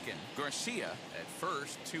second, Garcia at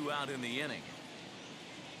first. 2 out in the inning.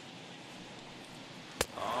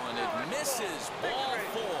 Oh, and it misses. Ball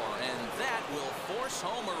 4, and that will force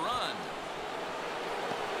home a run.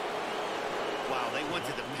 Wow, they went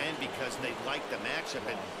to the pen because they liked the matchup,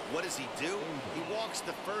 and what does he do? He walks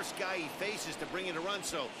the first guy he faces to bring in a run,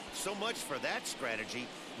 so much for that strategy.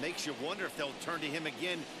 Makes you wonder if they'll turn to him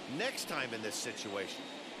again next time in this situation.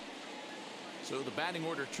 So the batting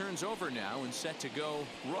order turns over now and set to go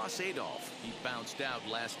Ross Adolph. He bounced out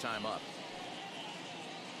last time up.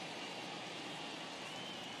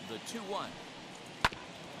 the 2-1.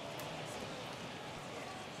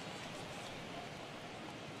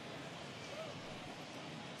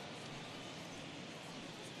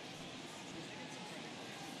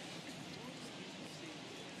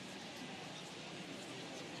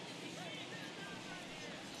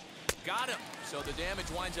 Got him. So the damage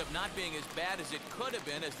winds up not being as bad as it could have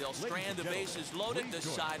been as they'll strand the bases loaded. The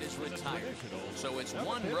side is retired. So it's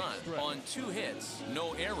 1 run on 2 hits,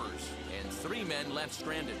 no errors, and 3 men left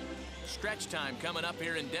stranded. Stretch time coming up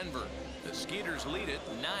here in Denver. The Skeeters lead it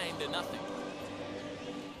 9-0.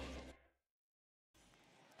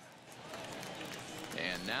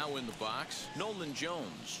 And now in the box, Nolan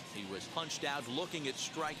Jones. He was punched out looking at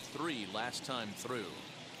strike 3 last time through.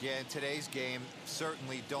 Yeah, in today's game,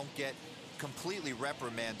 certainly don't get completely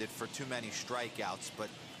reprimanded for too many strikeouts, but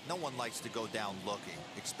no one likes to go down looking.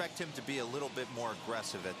 Expect him to be a little bit more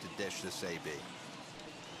aggressive at the dish this AB.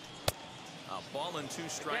 A ball and 2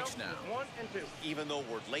 strikes now. 1 and 2. Even though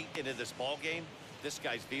we're late into this ball game, this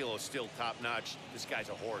guy's velo is still top-notch. This guy's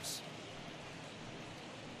a horse.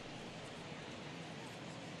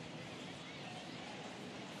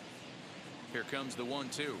 Here comes the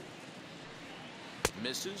 1-2.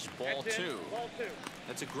 Misses. Ball 2. Ball 2.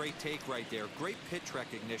 That's a great take right there. Great pitch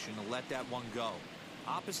recognition to let that one go.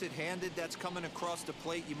 Opposite-handed, that's coming across the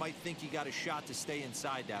plate. You might think you got a shot to stay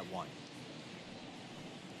inside that one.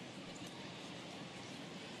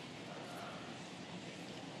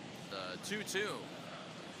 The 2-2.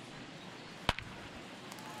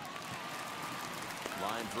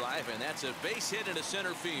 Line drive, and that's a base hit into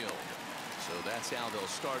center field. So that's how they'll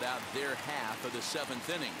start out their half of the 7th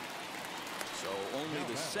inning. So only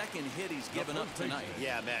the 2nd hit he's given up tonight.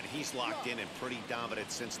 Yeah, man, he's locked in and pretty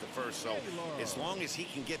dominant since the first. So as long as he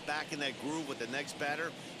can get back in that groove with the next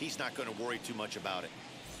batter, he's not going to worry too much about it.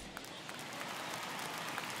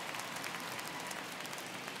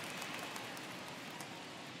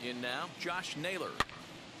 In now, Josh Naylor.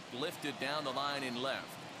 Lifted down the line in left.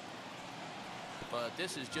 But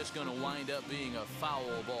this is just going to wind up being a foul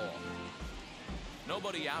ball.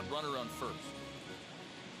 Nobody out, runner on first.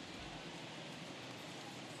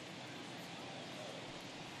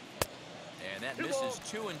 And that misses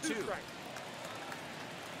 2 and 2.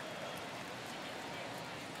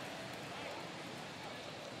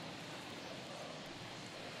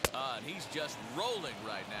 And he's just rolling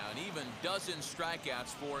right now, and even dozen strikeouts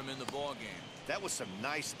for him in the ball game. That was some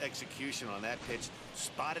nice execution on that pitch.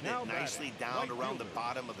 Spotted it nicely down around the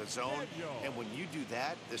bottom of the zone. And when you do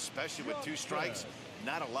that, especially with 2 strikes,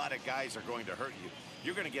 not a lot of guys are going to hurt you.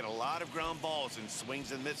 You're going to get a lot of ground balls and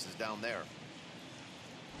swings and misses down there.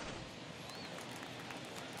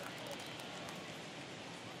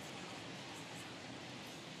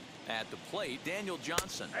 At the plate, Daniel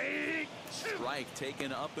Johnson. Strike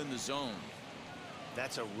taken up in the zone.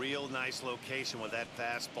 That's a real nice location with that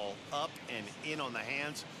fastball up and in on the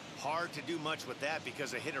hands. Hard to do much with that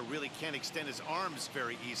because a hitter really can't extend his arms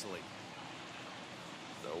very easily.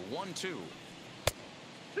 The 1-2.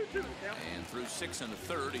 And through 6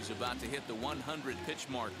 1/3, he's about to hit the 100 pitch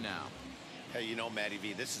mark now. Hey, you know, Matty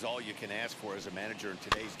V, this is all you can ask for as a manager in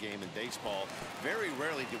today's game in baseball. Very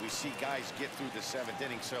rarely do we see guys get through the 7th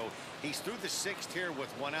inning. So he's through the 6th here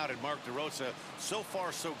with 1 out, and Mark DeRosa, so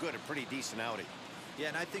far so good, a pretty decent outing. Yeah,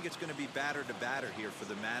 and I think it's going to be batter to batter here for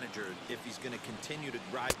the manager if he's going to continue to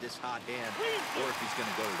ride this hot hand or if he's going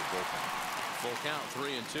to go to the bullpen. Full count,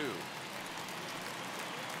 3 and 2.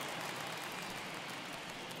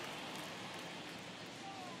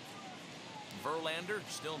 Verlander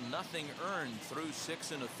still nothing earned through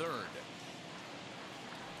 6 1/3.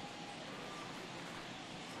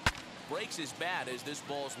 Breaks his bat as this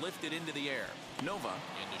ball's lifted into the air. Nova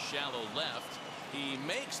into shallow left. He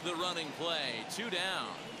makes the running play. 2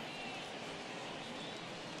 down.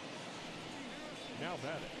 Now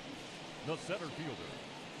batting, the center fielder,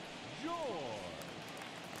 George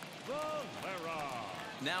Valera.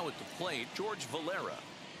 Now at the plate, George Valera.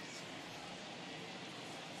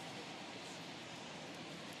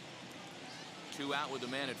 Two out with the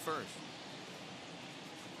man at first.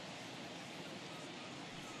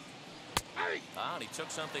 And he took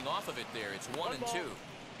something off of it there. It's 1 and 2.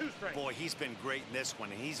 Boy, he's been great in this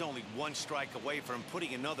one, and he's only 1 strike away from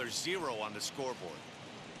putting another 0 on the scoreboard.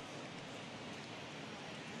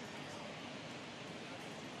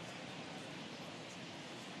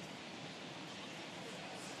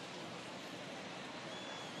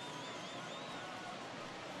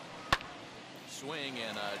 Swing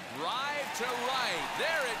and a drive to right.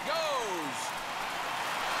 There it goes.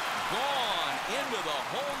 Gone into the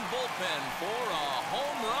home bullpen for a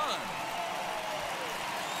home run.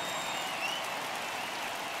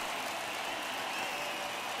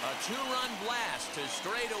 A A two-run blast to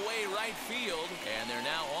straightaway right field, and they're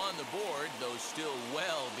now on the board, though still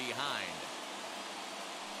well behind.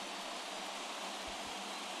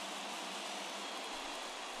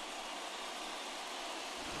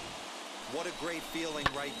 What a great feeling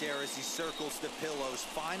right there as he circles the pillows.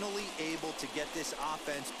 Finally able to get this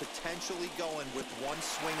offense potentially going with one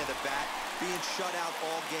swing of the bat. Being shut out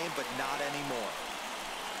all game, but not anymore.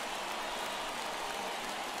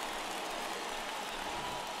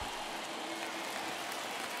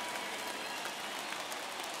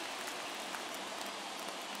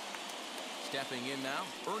 Stepping in now,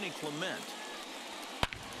 Ernie Clement.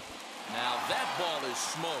 Now that ball is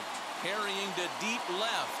smoked, carrying to deep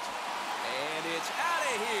left. And it's out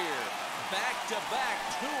of here. Back-to-back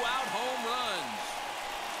two-out home runs.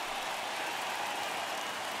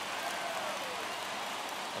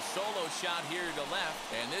 A solo shot here to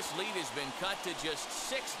left, and this lead has been cut to just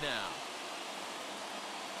 6 now.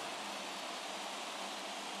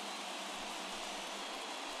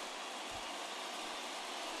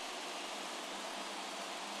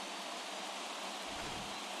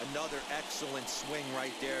 Another excellent swing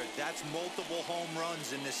right there. That's multiple home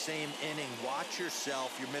runs in the same inning. Watch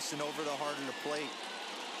yourself. You're missing over the heart of the plate.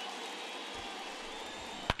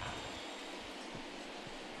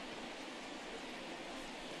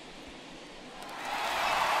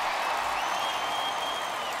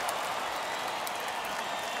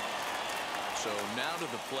 So now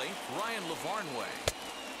to the plate, Ryan Lavarnway.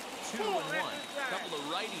 2-1. A couple of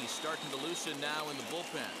righties starting to loosen now in the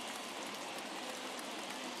bullpen.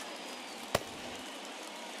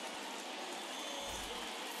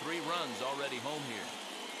 Three runs already home here.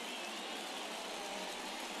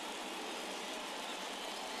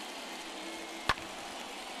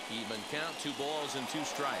 Even count, 2 balls and 2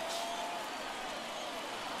 strikes.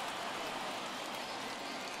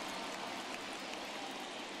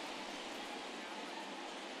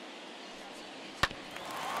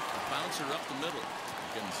 A bouncer up the middle.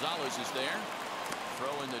 Gonzalez is there.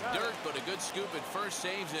 Throw in the dirt, but a good scoop at first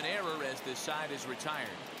saves an error as this side is retired.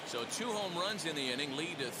 So 2 home runs in the inning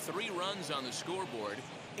lead to 3 runs on the scoreboard.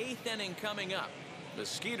 8th inning coming up. The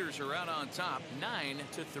Skeeters are out on top,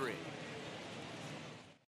 9-3.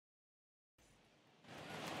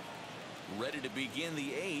 Ready to begin the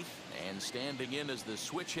 8th, and standing in as the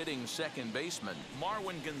switch-hitting second baseman,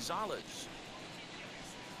 Marwin Gonzalez.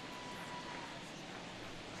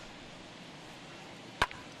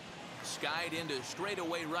 Skied into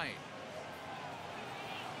straightaway right.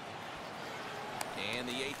 And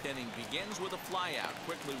the 8th inning begins with a flyout,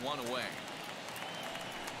 quickly 1 away.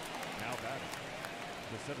 Now batting,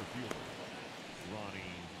 the center fielder,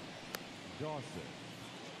 Ronnie Dawson.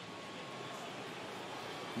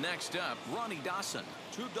 Next up, Ronnie Dawson.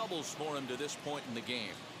 2 doubles for him to this point in the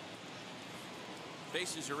game.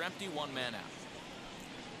 Bases are empty, 1 man out.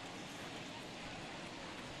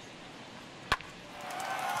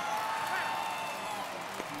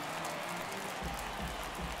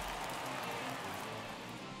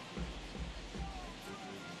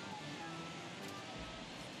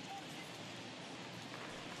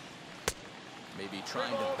 Maybe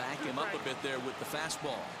trying to back him up a bit there with the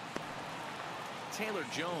fastball. Taylor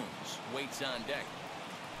Jones waits on deck.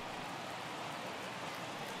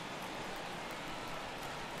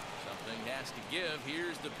 Something has to give.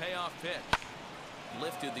 Here's the payoff pitch.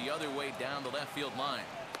 Lifted the other way down the left field line.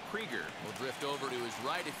 Krieger will drift over to his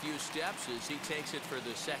right a few steps as he takes it for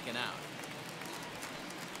the second out.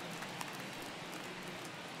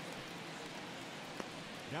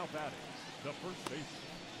 Now batting, the first baseman,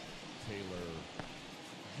 Taylor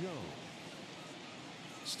Jones.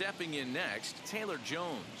 Stepping in next, Taylor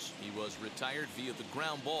Jones. He was retired via the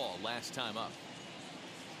ground ball last time up.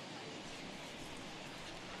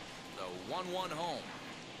 The 1-1 home.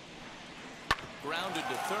 Grounded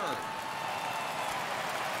to third.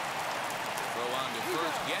 Throw on to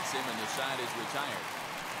first gets him, and the side is retired.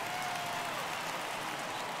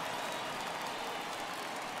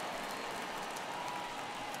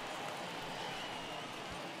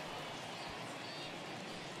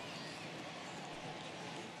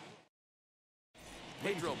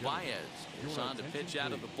 Pedro Baez is on to pitch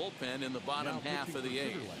out of the bullpen in the bottom half of the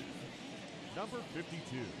 8th. Number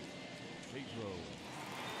 52, Pedro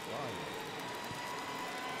Baez.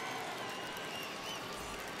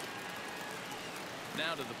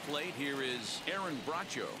 Now to the plate, here is Aaron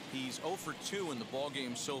Bracho. He's 0 for 2 in the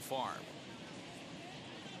ballgame so far.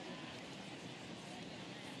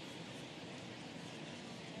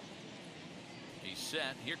 He's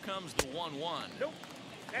set. Here comes the 1-1. Nope.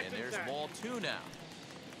 And there's ball 2 now.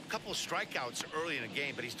 couple of strikeouts early in the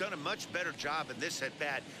game, but he's done a much better job in this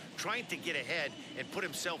at-bat trying to get ahead and put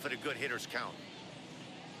himself at a good hitter's count.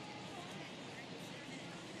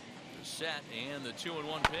 The set and the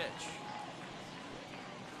 2-1 pitch.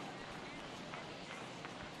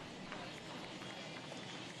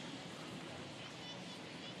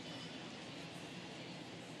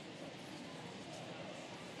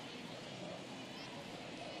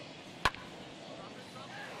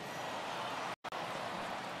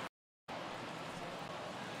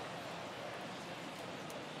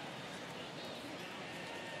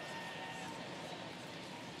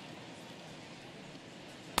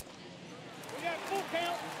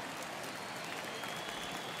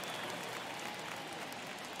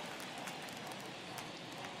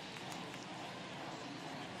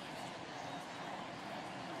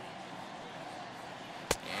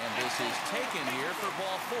 Is taken here for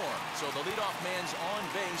ball 4. So the leadoff man's on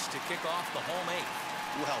base to kick off the home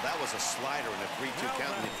 8th. Well, that was a slider in a 3-2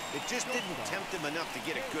 count. It just didn't tempt him enough to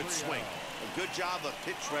get a good swing. A good job of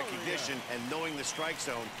pitch recognition and knowing the strike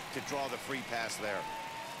zone to draw the free pass there.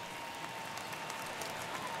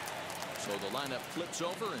 So the lineup flips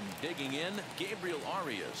over, and digging in, Gabriel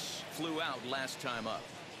Arias flew out last time up.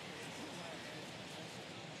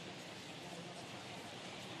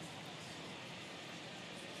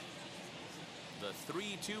 The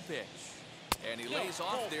 3-2 pitch. And he lays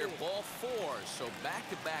off there, ball 4. So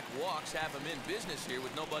back-to-back walks have him in business here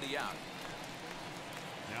with nobody out.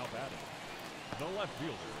 Now batting, the left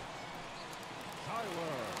fielder,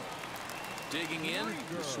 Tyler. Digging in, the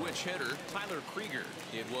Krieger. switch hitter, Tyler Krieger.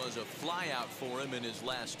 It was a flyout for him in his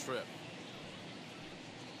last trip.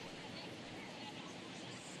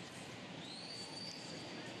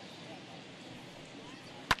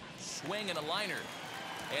 Swing and a liner.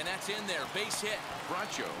 And that's in there. Base hit.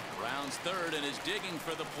 Bracho rounds third and is digging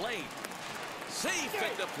for the plate. Safe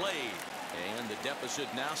at the plate. And the deficit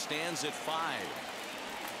now stands at 5.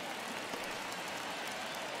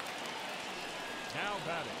 Now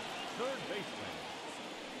batting, third baseman,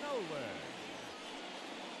 Nolan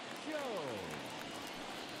Jones.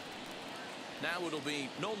 Now it'll be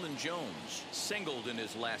Nolan Jones, singled in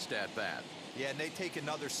his last at-bat. Yeah, and they take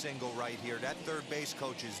another single right here. That third base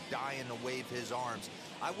coach is dying to wave his arms.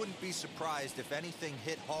 I wouldn't be surprised if anything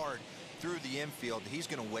hit hard through the infield. He's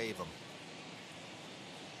going to wave them.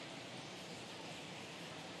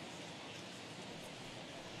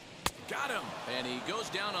 Got him. And he goes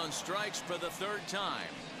down on strikes for the 3rd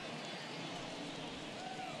time.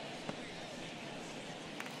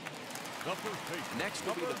 The first baseman. Next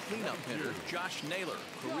will be the cleanup hitter, Josh Naylor.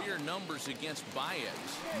 Career numbers against Baez.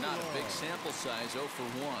 Not a big sample size, 0 for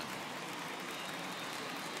 1.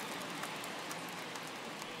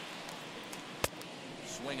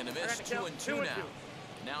 Swing and a miss, 2-2 now.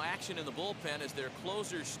 Now action in the bullpen as their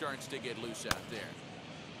closer starts to get loose out there.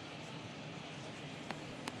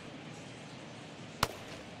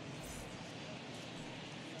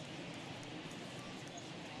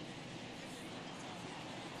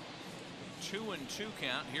 Two and 2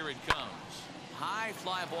 count. Here it comes. High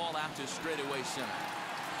fly ball out to straightaway center.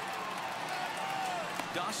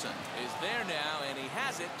 Dawson is there now, and he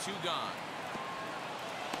has it. 2 gone.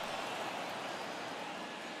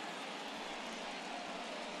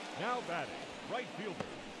 Now batting, right fielder,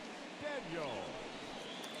 Daniel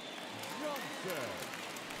Johnson.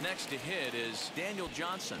 Next to hit is Daniel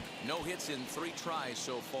Johnson. No hits in 3 tries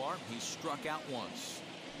so far. He's struck out once.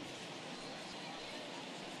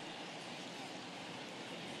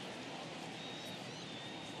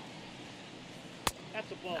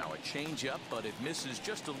 That's a ball. Now a changeup, but it misses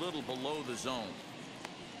just a little below the zone.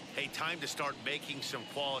 Hey, time to start making some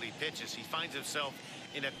quality pitches. He finds himself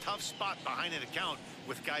in a tough spot behind an account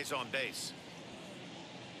with guys on base.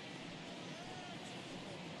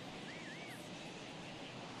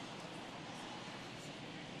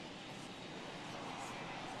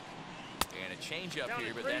 And a changeup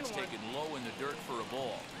here, but that's taken low in the dirt for a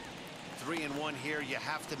ball. 3-1 here. You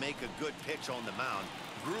have to make a good pitch on the mound.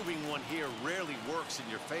 Grooving one here rarely works in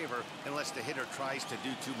your favor unless the hitter tries to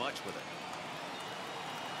do too much with it.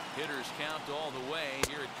 Hitters count all the way.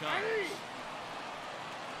 Here it comes.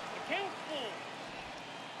 The count's full.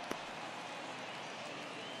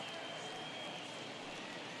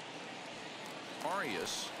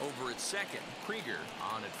 Arias over at second. Krieger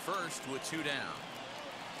on at first with 2 down.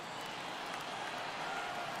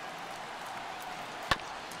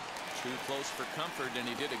 Too close for comfort, and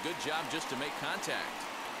he did a good job just to make contact.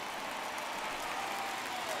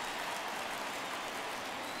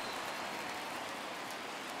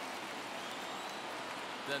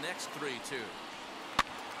 The next 3-2.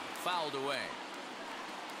 Fouled away.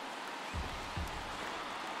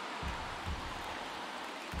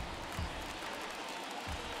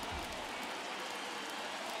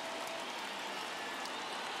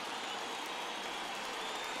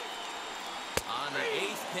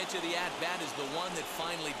 pitch of the at-bat is the one that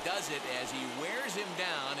finally does it as he wears him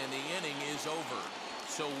down and the inning is over.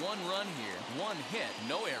 So 1 run here, 1 hit,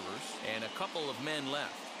 no errors, and a couple of men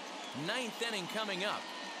left. 9th inning coming up.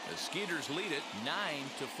 The Skeeters lead it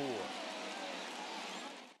 9-4.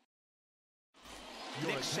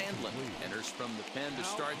 Nick Sandlin enters from the pen to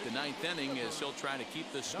start the 9th inning as he'll try to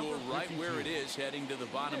keep the score right where it is heading to the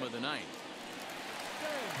bottom of the 9th.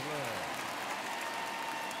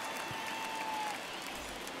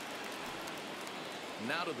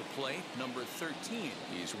 Now to the plate, number 13.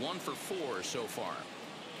 He's 1 for 4 so far.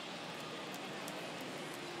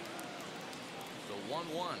 The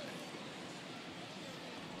 1-1.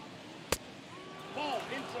 Ball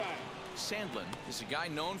inside. Sandlin is a guy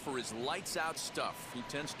known for his lights-out stuff. He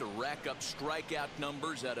tends to rack up strikeout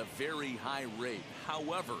numbers at a very high rate.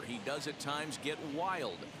 However, he does at times get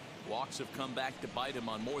wild. Walks have come back to bite him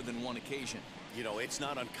on more than one occasion. You know, it's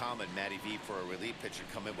not uncommon, Matty V, for a relief pitcher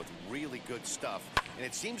to come in with really good stuff. And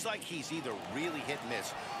it seems like he's either really hit and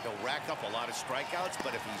miss. He'll rack up a lot of strikeouts,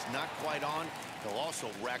 but if he's not quite on, he'll also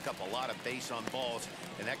rack up a lot of base on balls.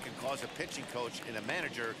 And that can cause a pitching coach and a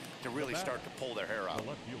manager to really start to pull their hair out. The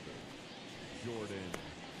left fielder, Jordan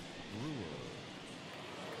Brewer.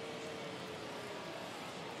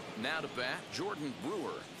 Now to bat, Jordan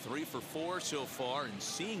Brewer, 3 for 4 so far and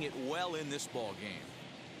seeing it well in this ball game.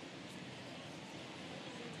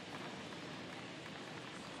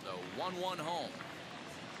 The 1-1 home.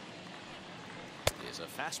 Is a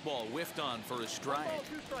fastball whiffed on for a strike. 1 ball,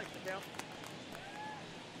 2 strikes, the count.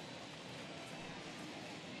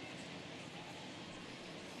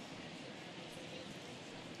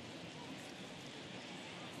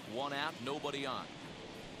 One out, nobody on.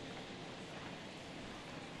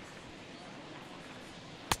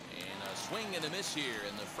 And a swing and a miss here,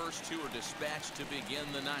 and the first 2 are dispatched to begin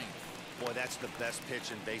the 9th. Boy, that's the best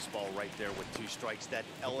pitch in baseball right there with 2 strikes. That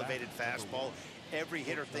elevated fastball. Every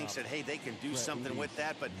hitter thinks that, hey, they can do something with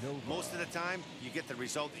that, but most of the time, you get the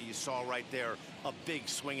result that you saw right there. A big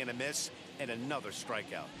swing and a miss, and another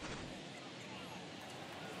strikeout.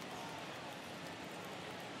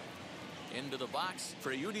 Into the box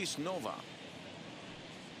for Yudis Nova.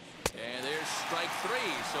 And there's strike 3,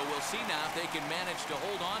 so we'll see now if they can manage to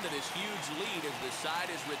hold on to this huge lead as the side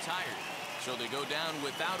is retired. So they go down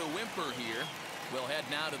without a whimper here. We'll head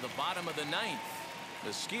now to the bottom of the 9th.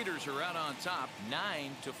 The Skeeters are out on top,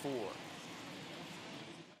 9-4.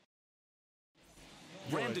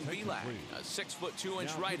 Brandon Belak, a 6' 2"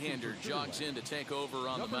 right-hander, jogs in to take over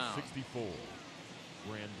on the mound. 64,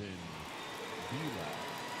 Brandon Belak.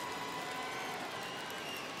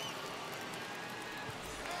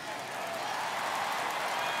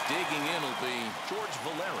 Digging in will be George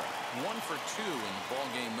Valera, 1 for 2 in the ball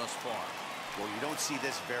game thus far. Well, you don't see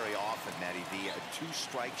this very often, Matty V. A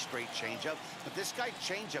 2-strike straight changeup. But this guy's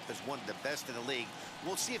changeup is one of the best in the league.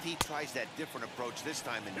 We'll see if he tries that different approach this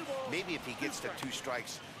time. And maybe if he gets to 2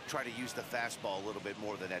 strikes, try to use the fastball a little bit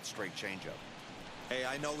more than that straight changeup. Hey,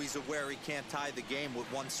 I know he's aware he can't tie the game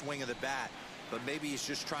with 1 swing of the bat. But maybe he's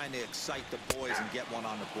just trying to excite the boys and get one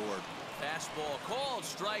on the board. Fastball called,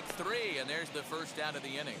 strike 3, and there's the first out of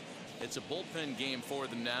the inning. It's a bullpen game for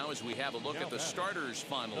them now as we have a look at the starter's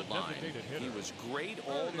final line. He was great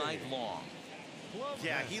all night long.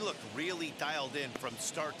 Yeah, he looked really dialed in from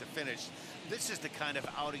start to finish. This is the kind of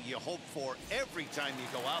outing you hope for every time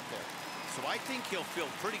you go out there. So I think he'll feel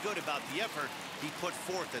pretty good about the effort he put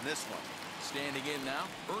forth in this one. Standing in now,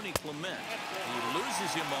 Ernie Clement. He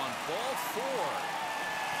loses him on ball 4.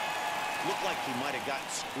 Looked like he might have gotten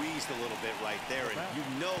squeezed a little bit right there, and you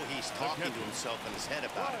know he's talking to himself in his head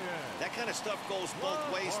about it. That kind of stuff goes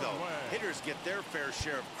both ways, though. Hitters get their fair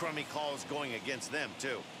share of crummy calls going against them,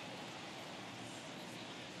 too.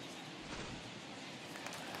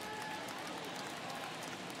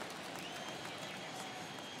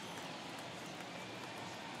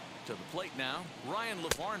 To the plate now, Ryan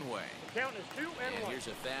LaVarnway. Count is 2 and 1. And here's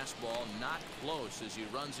a fastball not close as he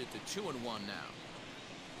runs it to 2-1 now.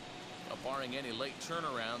 Barring any late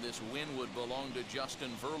turnaround, this win would belong to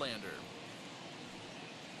Justin Verlander.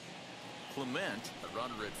 Clement, a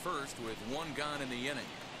runner at first with 1 gone in the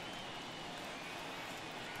inning.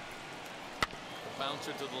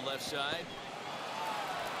 Bouncer to the left side.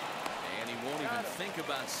 And he won't even think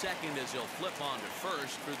about second as he'll flip on to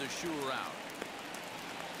first for the sure out.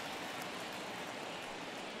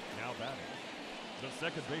 Now batting, the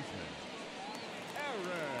second baseman,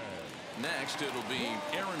 Aaron. Next, it'll be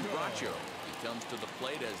Aaron Bracho. He comes to the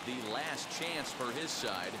plate as the last chance for his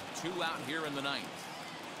side. 2 out here in the 9th.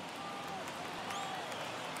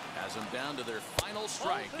 Has them down to their final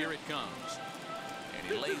strike. Here it comes. And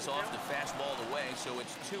he lays off the fastball away, so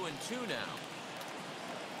it's 2-2 now.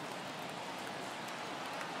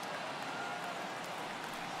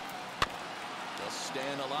 just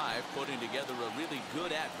staying alive, putting together a really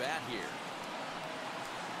good at-bat here.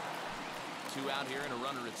 2 out here and a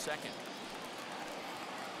runner at second.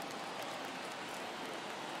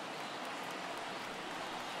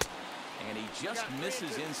 And he just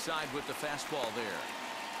misses inside with the fastball there.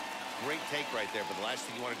 Great take right there, but the last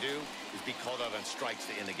thing you want to do is be called out on strikes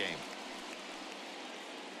to end the game.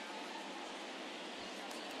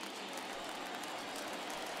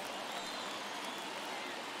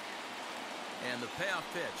 And the payoff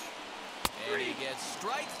pitch. And he gets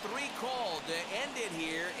strike 3 called to end it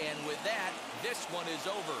here, and with that, this one is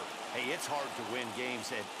over. Hey, it's hard to win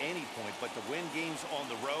games at any point, but to win games on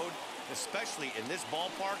the road, especially in this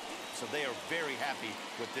ballpark, so they are very happy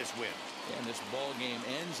with this win. And this ball game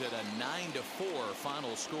ends at a 9-4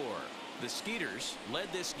 final score. The Skeeters led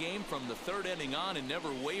this game from the 3rd inning on and never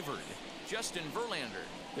wavered. Justin Verlander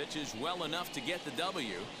pitches well enough to get the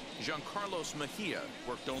W. Giancarlos Mejia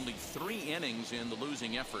worked only 3 innings in the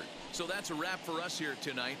losing effort. So that's a wrap for us here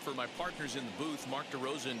tonight. For my partners in the booth, Mark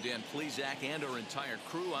DeRosa and Dan Plesac, and our entire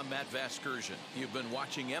crew, I'm Matt Vasgersian. You've been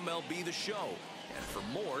watching MLB The Show. And for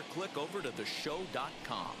more, click over to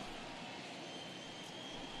theshow.com.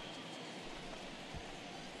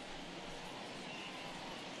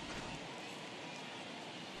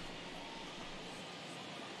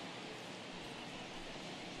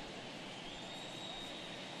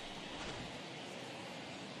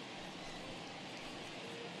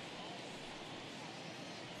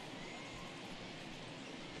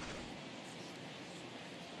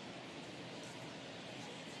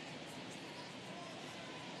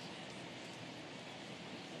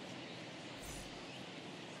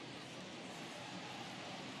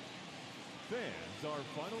 Fans, our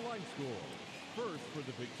final line score. First for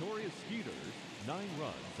the victorious Skeeters, 9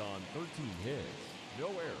 runs on 13 hits. No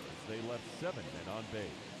errors, they left 7 men on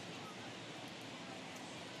base.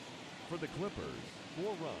 For the Clippers,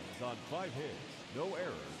 4 runs on 5 hits. No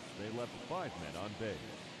errors, they left 5 men on base.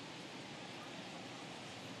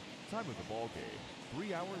 Time of the ball game,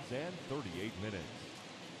 3 hours and 38 minutes.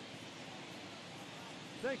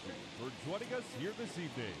 Thank you for joining us here this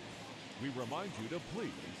evening. We remind you to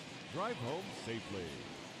please drive home safely.